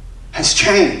has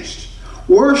changed.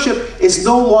 Worship is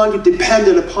no longer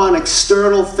dependent upon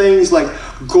external things like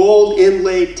gold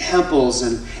inlaid temples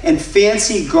and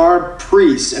fancy garbed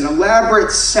priests and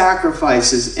elaborate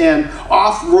sacrifices and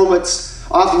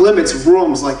off-limits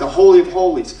rooms like the Holy of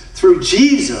Holies. Through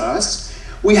Jesus,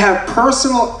 we have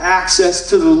personal access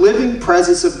to the living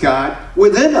presence of God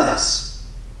within us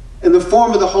in the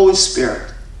form of the Holy Spirit.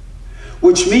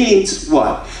 Which means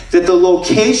what? That the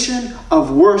location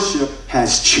of worship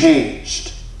has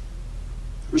changed.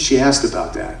 She asked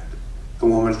about that, the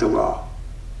woman at the well.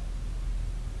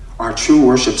 Our true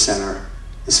worship center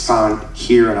is found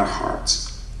here in our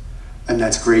hearts. And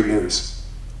that's great news,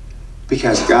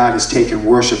 because God has taken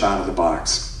worship out of the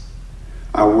box.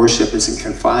 Our worship isn't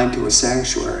confined to a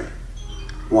sanctuary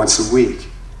once a week.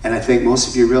 And I think most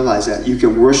of you realize that. You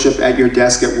can worship at your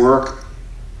desk at work.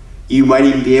 You might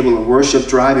even be able to worship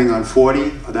driving on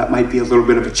 40, or that might be a little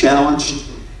bit of a challenge.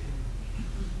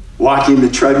 Walking the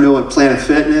treadmill at Planet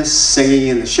Fitness, singing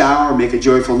in the shower, make a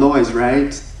joyful noise,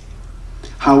 right?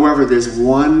 However, there's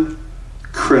one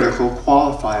critical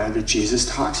qualifier that Jesus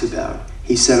talks about.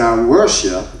 He said our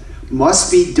worship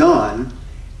must be done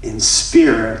in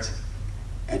spirit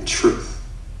and truth.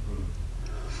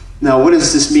 Now, what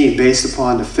does this mean based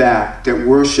upon the fact that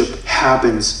worship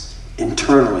happens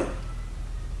internally?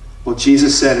 Well,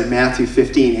 Jesus said in Matthew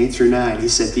 15:8-9, he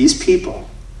said, "These people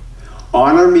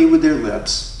honor me with their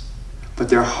lips, but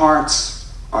their hearts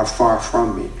are far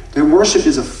from me. Their worship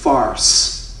is a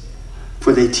farce,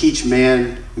 for they teach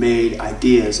man-made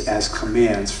ideas as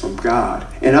commands from God."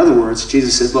 In other words,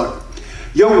 Jesus said, look,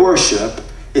 your worship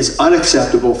is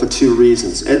unacceptable for two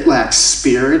reasons. It lacks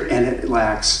spirit and it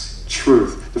lacks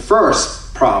truth. The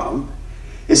first problem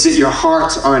is that your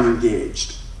hearts aren't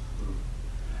engaged.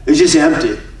 It's just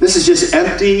empty. This is just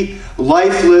empty,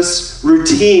 lifeless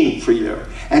routine for you.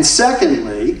 And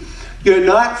secondly, you're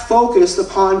not focused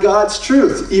upon God's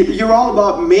truth. You're all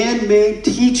about man-made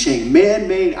teaching,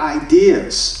 man-made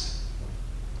ideas.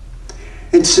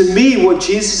 And to me, what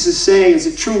Jesus is saying is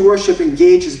that true worship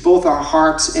engages both our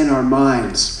hearts and our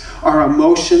minds, our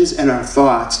emotions and our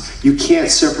thoughts. You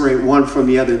can't separate one from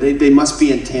the other. They must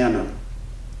be in tandem.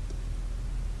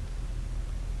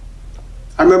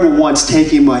 I remember once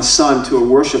taking my son to a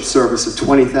worship service of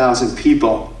 20,000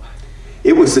 people.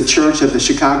 It was the church of the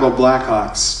Chicago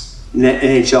Blackhawks,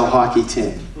 NHL hockey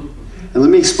team. And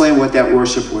let me explain what that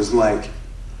worship was like.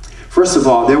 First of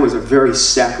all, there was a very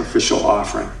sacrificial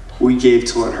offering we gave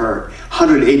till it hurt.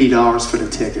 $180 for the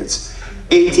tickets,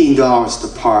 $18 to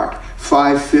park,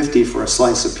 $5.50 for a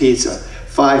slice of pizza,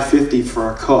 $5.50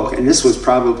 for a Coke, and this was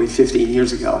probably 15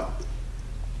 years ago.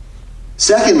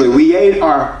 Secondly, we ate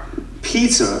our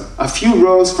pizza a few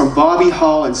rows from Bobby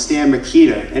Hull and Stan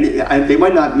Mikita. And they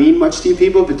might not mean much to you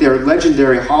people, but they're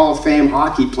legendary Hall of Fame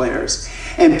hockey players.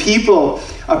 And people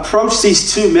approached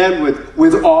these two men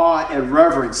with awe and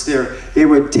reverence. They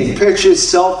would take pictures,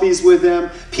 selfies with them.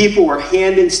 People were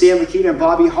handing Stan Mikita and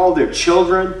Bobby Hull their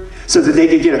children so that they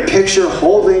could get a picture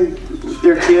holding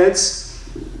their kids.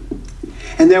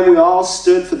 And then we all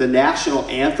stood for the national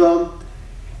anthem.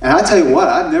 And I tell you what,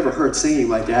 I've never heard singing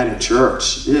like that in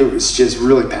church. It was just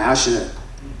really passionate.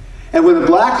 And when the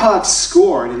Blackhawks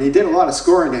scored, and they did a lot of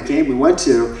scoring that game we went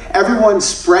to, everyone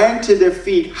sprang to their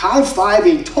feet,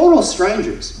 high-fiving total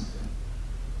strangers.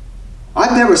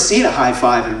 I've never seen a high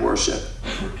five in worship.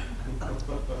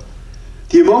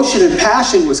 The emotion and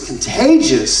passion was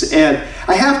contagious, and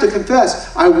I have to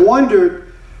confess, I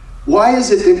wondered, why is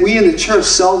it that we in the church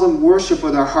seldom worship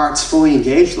with our hearts fully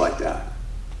engaged like that?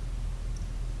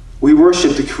 We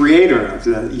worship the creator of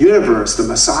the universe, the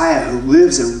Messiah who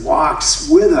lives and walks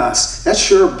with us. That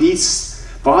sure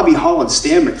beats Bobby Hull and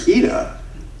Stan Mikita.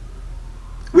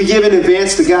 We give in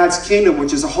advance to God's kingdom,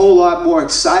 which is a whole lot more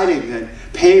exciting than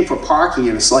paying for parking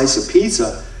and a slice of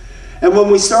pizza. And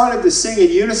when we started to sing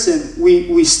in unison,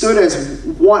 we stood as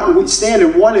one, we stand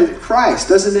in one in Christ.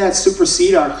 Doesn't that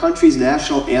supersede our country's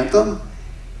national anthem?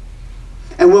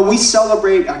 And when we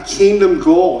celebrate a kingdom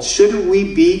goal, shouldn't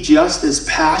we be just as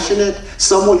passionate?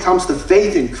 Someone comes to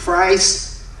faith in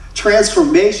Christ,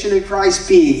 transformation in Christ,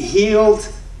 being healed.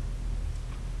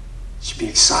 Should be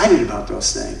excited about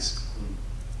those things.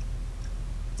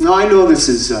 Now, I know this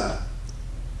is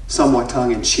somewhat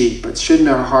tongue-in-cheek, but shouldn't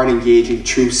our heart-engaging,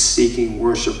 truth-seeking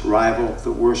worship rival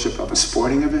the worship of a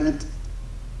sporting event?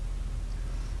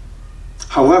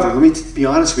 However, let me be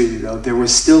honest with you, though, there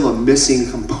was still a missing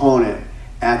component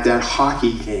at that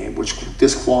hockey game which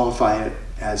disqualified it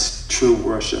as true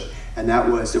worship, and that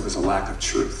was there was a lack of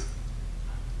truth.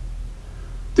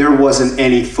 There wasn't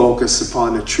any focus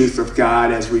upon the truth of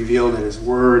God as revealed in His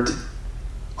Word.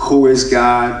 Who is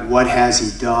God? What has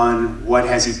He done? What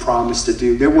has He promised to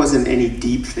do? There wasn't any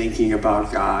deep thinking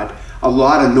about God. A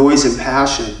lot of noise and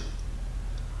passion,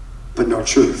 but no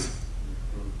truth.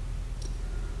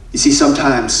 You see,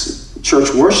 sometimes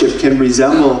church worship can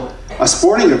resemble a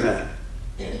sporting event.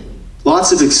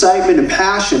 Lots of excitement and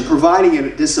passion,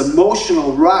 providing this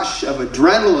emotional rush of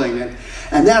adrenaline.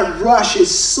 And that rush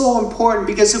is so important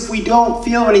because if we don't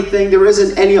feel anything, there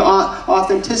isn't any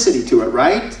authenticity to it,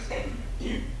 right?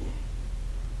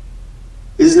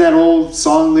 Isn't that old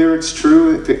song lyrics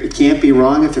true? It can't be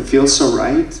wrong if it feels so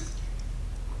right.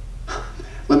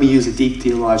 Let me use a deep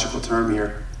theological term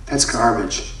here. That's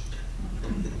garbage.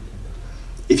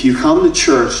 If you come to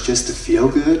church just to feel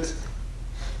good,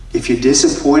 if you're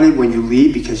disappointed when you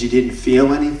leave because you didn't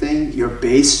feel anything, you're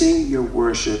basing your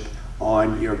worship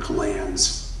on your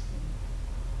glands,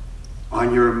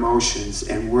 on your emotions,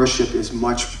 and worship is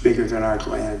much bigger than our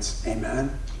glands.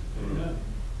 Amen? Amen.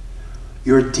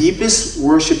 Your deepest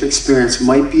worship experience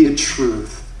might be a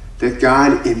truth that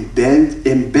God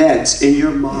embeds in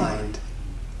your mind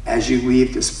as you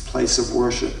leave this place of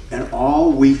worship. And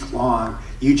all week long,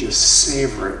 you just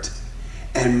savor it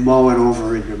and mull it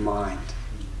over in your mind.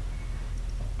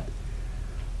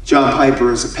 John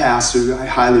Piper is a pastor that I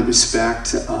highly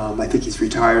respect. I think he's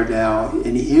retired now.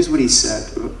 And here's what he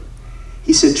said.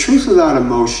 He said, truth without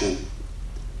emotion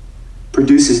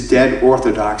produces dead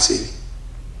orthodoxy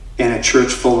and a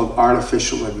church full of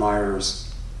artificial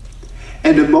admirers.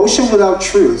 And emotion without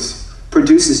truth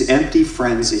produces empty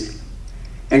frenzy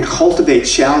and cultivates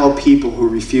shallow people who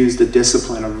refuse the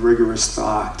discipline of rigorous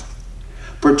thought.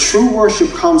 But true worship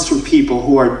comes from people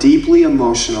who are deeply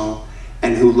emotional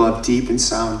and who love deep and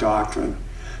sound doctrine.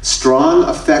 Strong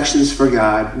affections for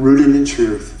God, rooted in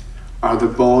truth, are the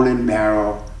bone and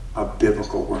marrow of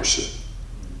biblical worship.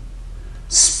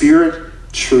 Spirit,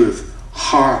 truth,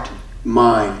 heart,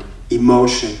 mind,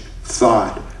 emotion,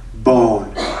 thought,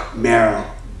 bone, marrow,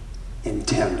 in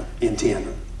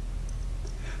tandem.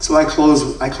 So I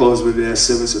close with this.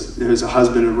 There was a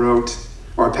husband who wrote,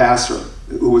 or a pastor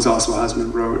who was also a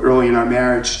husband, wrote, early in our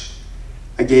marriage,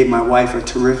 I gave my wife a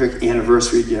terrific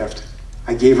anniversary gift.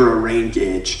 I gave her a rain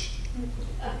gauge.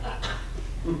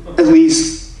 At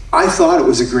least, I thought it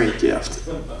was a great gift.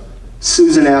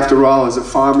 Susan, after all, is a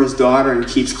farmer's daughter and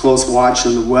keeps close watch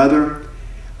on the weather.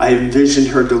 I envisioned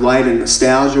her delight and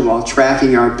nostalgia while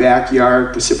tracking our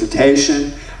backyard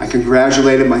precipitation. I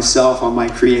congratulated myself on my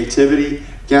creativity.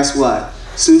 Guess what?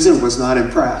 Susan was not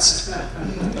impressed.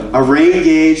 A rain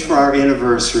gauge for our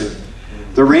anniversary.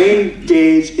 The rain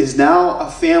gauge is now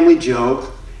a family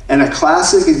joke and a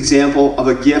classic example of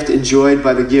a gift enjoyed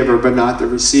by the giver but not the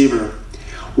receiver.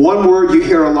 One word you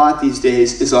hear a lot these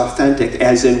days is authentic,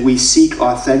 as in we seek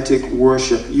authentic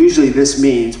worship. Usually this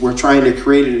means we're trying to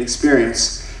create an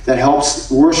experience that helps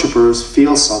worshipers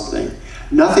feel something.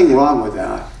 Nothing wrong with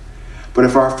that. But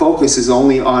if our focus is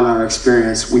only on our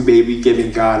experience, we may be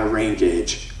giving God a rain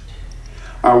gauge.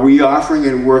 Are we offering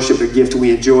in worship a gift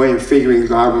we enjoy and figuring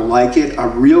God will like it? A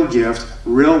real gift,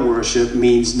 real worship,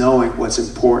 means knowing what's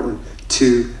important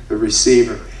to the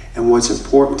receiver. And what's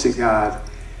important to God,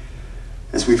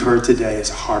 as we've heard today, is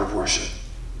a heart of worship.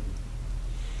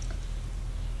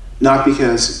 Not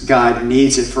because God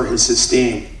needs it for his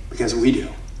esteem, because we do.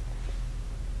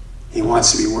 He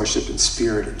wants to be worshiped in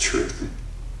spirit and truth.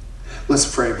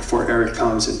 Let's pray before Eric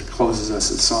comes and closes us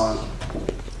in song.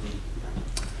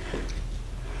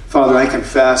 Father, I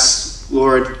confess,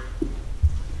 Lord,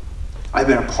 I've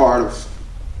been a part of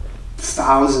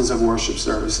thousands of worship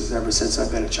services ever since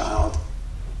I've been a child.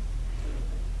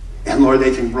 And Lord,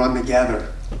 they can run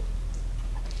together.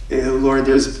 And Lord,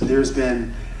 there's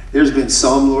been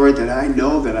some, Lord, that I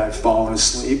know that I've fallen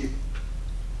asleep.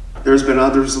 There's been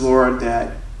others, Lord,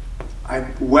 that I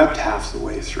wept half the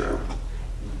way through.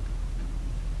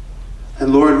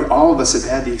 And Lord, all of us have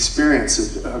had the experience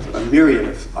of a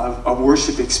myriad of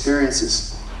worship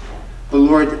experiences. But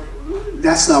Lord,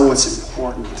 that's not what's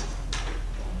important.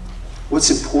 What's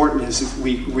important is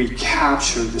we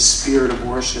recapture the spirit of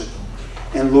worship.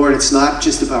 And Lord, it's not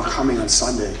just about coming on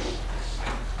Sunday.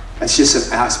 That's just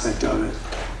an aspect of it.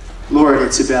 Lord,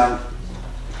 it's about,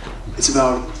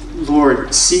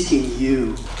 Lord, seeking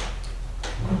you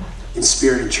in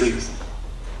spirit and truth,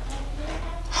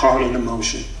 heart and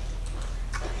emotion.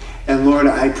 And Lord,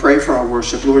 I pray for our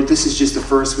worship. Lord, this is just the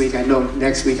first week. I know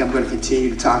next week I'm going to continue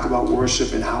to talk about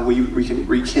worship and how we can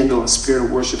rekindle a spirit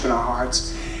of worship in our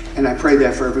hearts. And I pray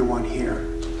that for everyone here.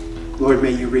 Lord,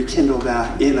 may you rekindle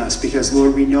that in us, because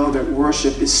Lord, we know that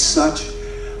worship is such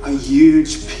a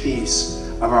huge piece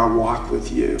of our walk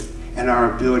with you and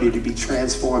our ability to be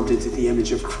transformed into the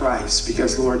image of Christ,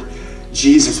 because Lord,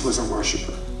 Jesus was a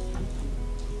worshiper.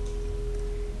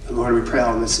 And Lord, we pray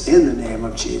all this in the name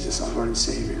of Jesus, our Lord and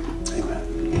Savior.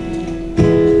 Amen.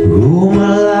 All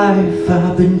my life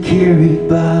I've been carried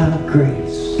by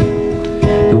grace.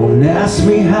 Don't ask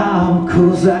me how,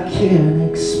 'cause I can't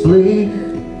explain.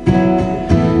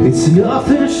 It's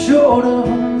nothing short of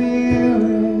a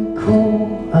miracle.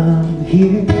 I'm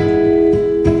here.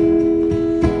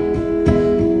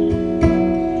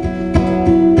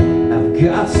 I've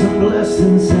got some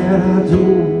blessings that I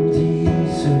don't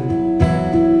deserve.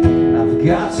 I've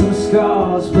got some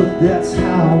scars, but that's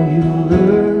how you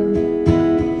learn.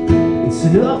 It's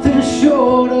nothing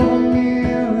short of a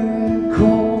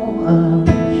miracle. I'm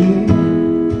here.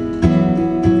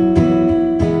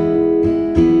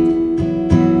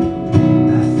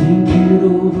 I think it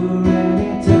over and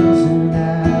it doesn't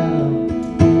add up.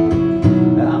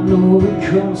 I know it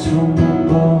comes from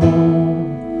above.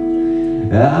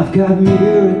 I've got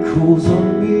miracles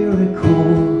on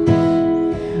miracles,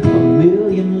 a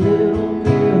million little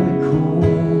miracles,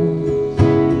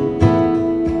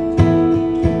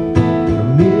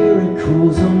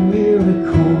 miracles on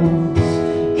miracles.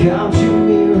 Count your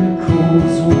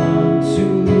miracles, 1,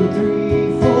 2,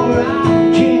 3, 4.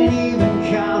 I can't even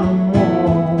count them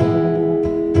all.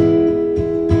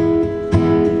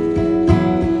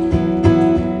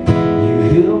 You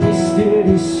held me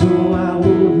steady so I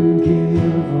wouldn't give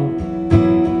up.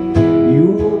 You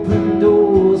opened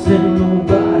doors that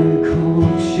nobody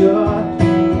could shut.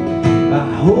 I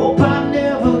hope I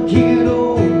never get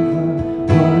over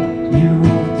what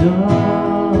you've done.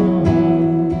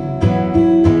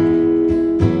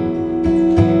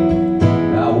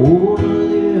 I wanna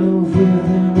live with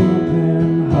an open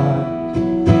heart.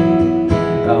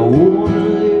 I wanna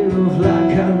live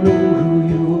like I know who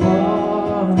you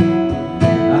are.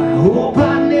 I hope I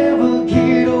never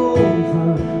get over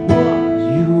what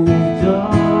you've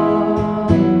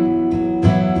done.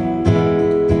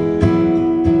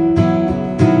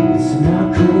 It's not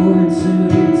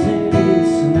coincidence and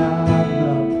it's not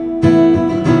love.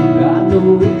 I know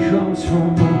it comes from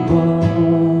above.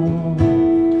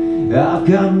 I've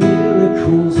got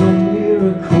miracles on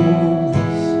miracles,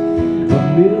 a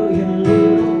million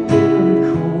little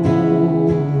miracles.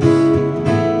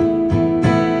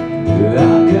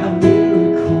 I've got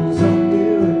miracles on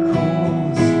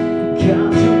miracles.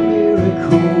 Count your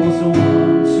miracles,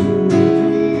 1, 2,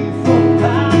 3, 4.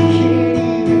 I can't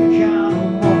even count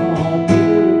them all.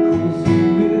 Miracles on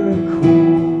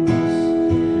miracles,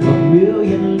 a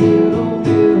million little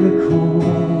miracles.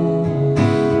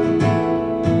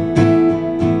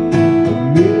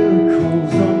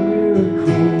 Miracles on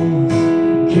miracles.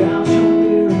 Count your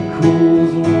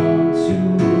miracles, 1,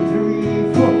 2,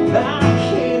 3, 4. I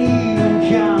can't even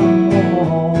count them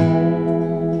all.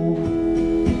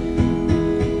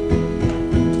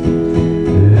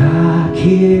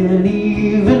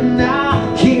 I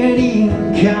can't even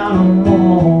count them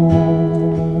all.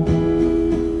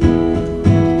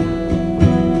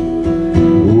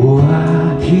 Oh,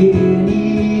 I can't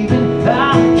even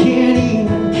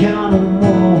count them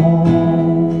all.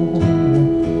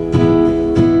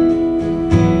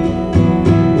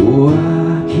 Oh,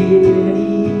 I can't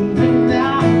even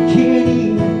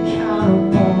count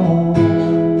them all.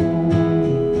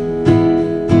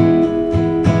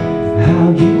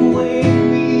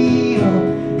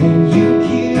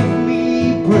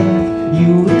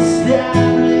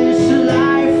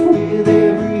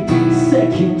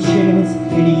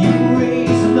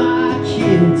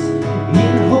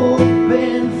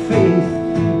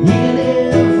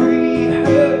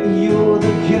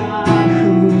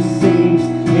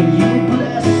 and you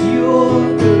bless your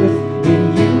earth, and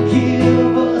you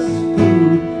give us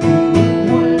food. You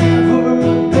will never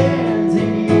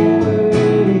abandon, your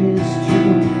word is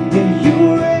true, and you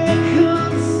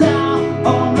reconcile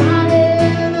all my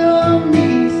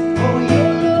enemies. Oh,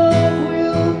 your love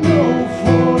will know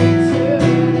for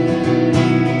eternity.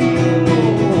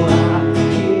 Oh, I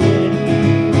can't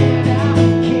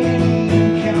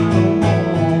even count them all.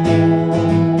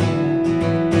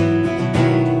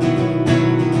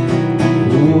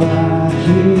 Oh, I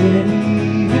can't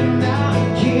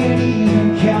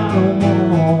even count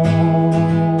them all.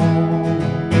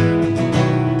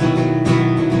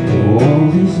 All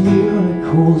these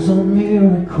miracles are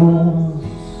miracles,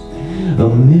 a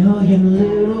million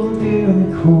little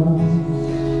miracles.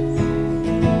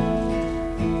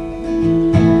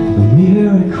 The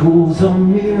miracles are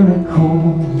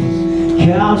miracles,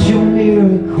 count your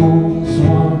miracles,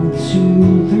 1,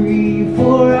 2, 3,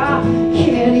 4, I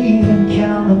can't even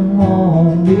count them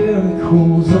all.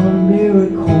 Miracles are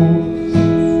miracles,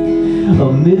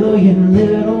 a million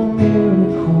little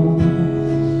miracles.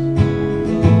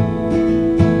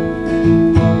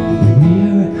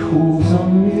 Miracles are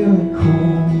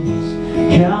miracles,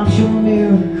 count your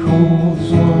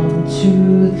miracles, 1,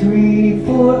 2, 3,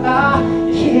 4, I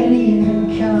can't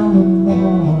even count them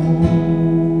all.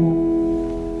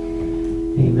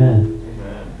 Amen.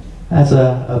 As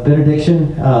a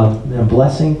benediction and a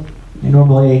blessing,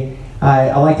 normally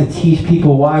I like to teach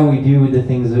people why we do the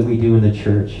things that we do in the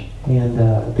church. And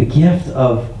the gift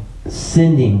of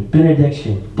sending,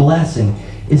 benediction, blessing,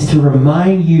 is to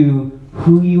remind you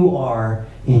who you are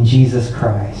in Jesus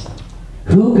Christ.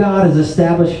 Who God is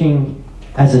establishing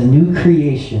as a new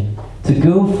creation to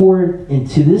go forward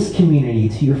into this community,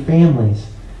 to your families,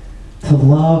 to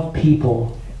love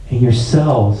people and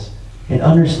yourselves and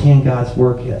understand God's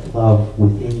work at love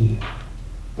within you.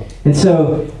 And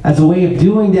so, as a way of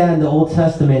doing that in the Old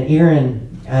Testament,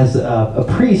 Aaron, as a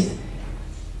priest,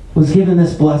 was given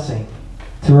this blessing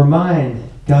to remind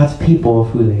God's people of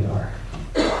who they are.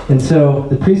 And so,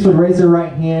 the priest would raise their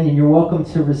right hand, and you're welcome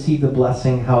to receive the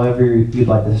blessing however you'd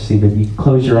like to receive it. You can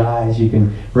close your eyes, you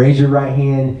can raise your right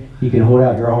hand, you can hold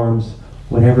out your arms,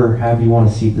 however you want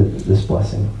to receive this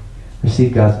blessing.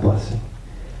 Receive God's blessing.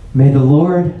 May the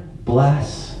Lord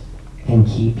bless and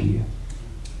keep you.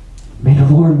 May the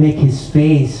Lord make his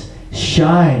face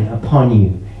shine upon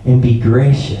you and be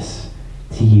gracious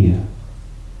to you.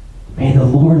 May the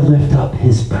Lord lift up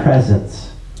his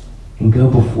presence and go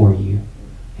before you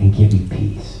and give you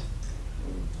peace.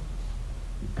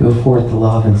 Go forth to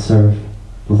love and serve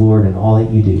the Lord in all that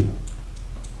you do.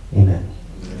 Amen.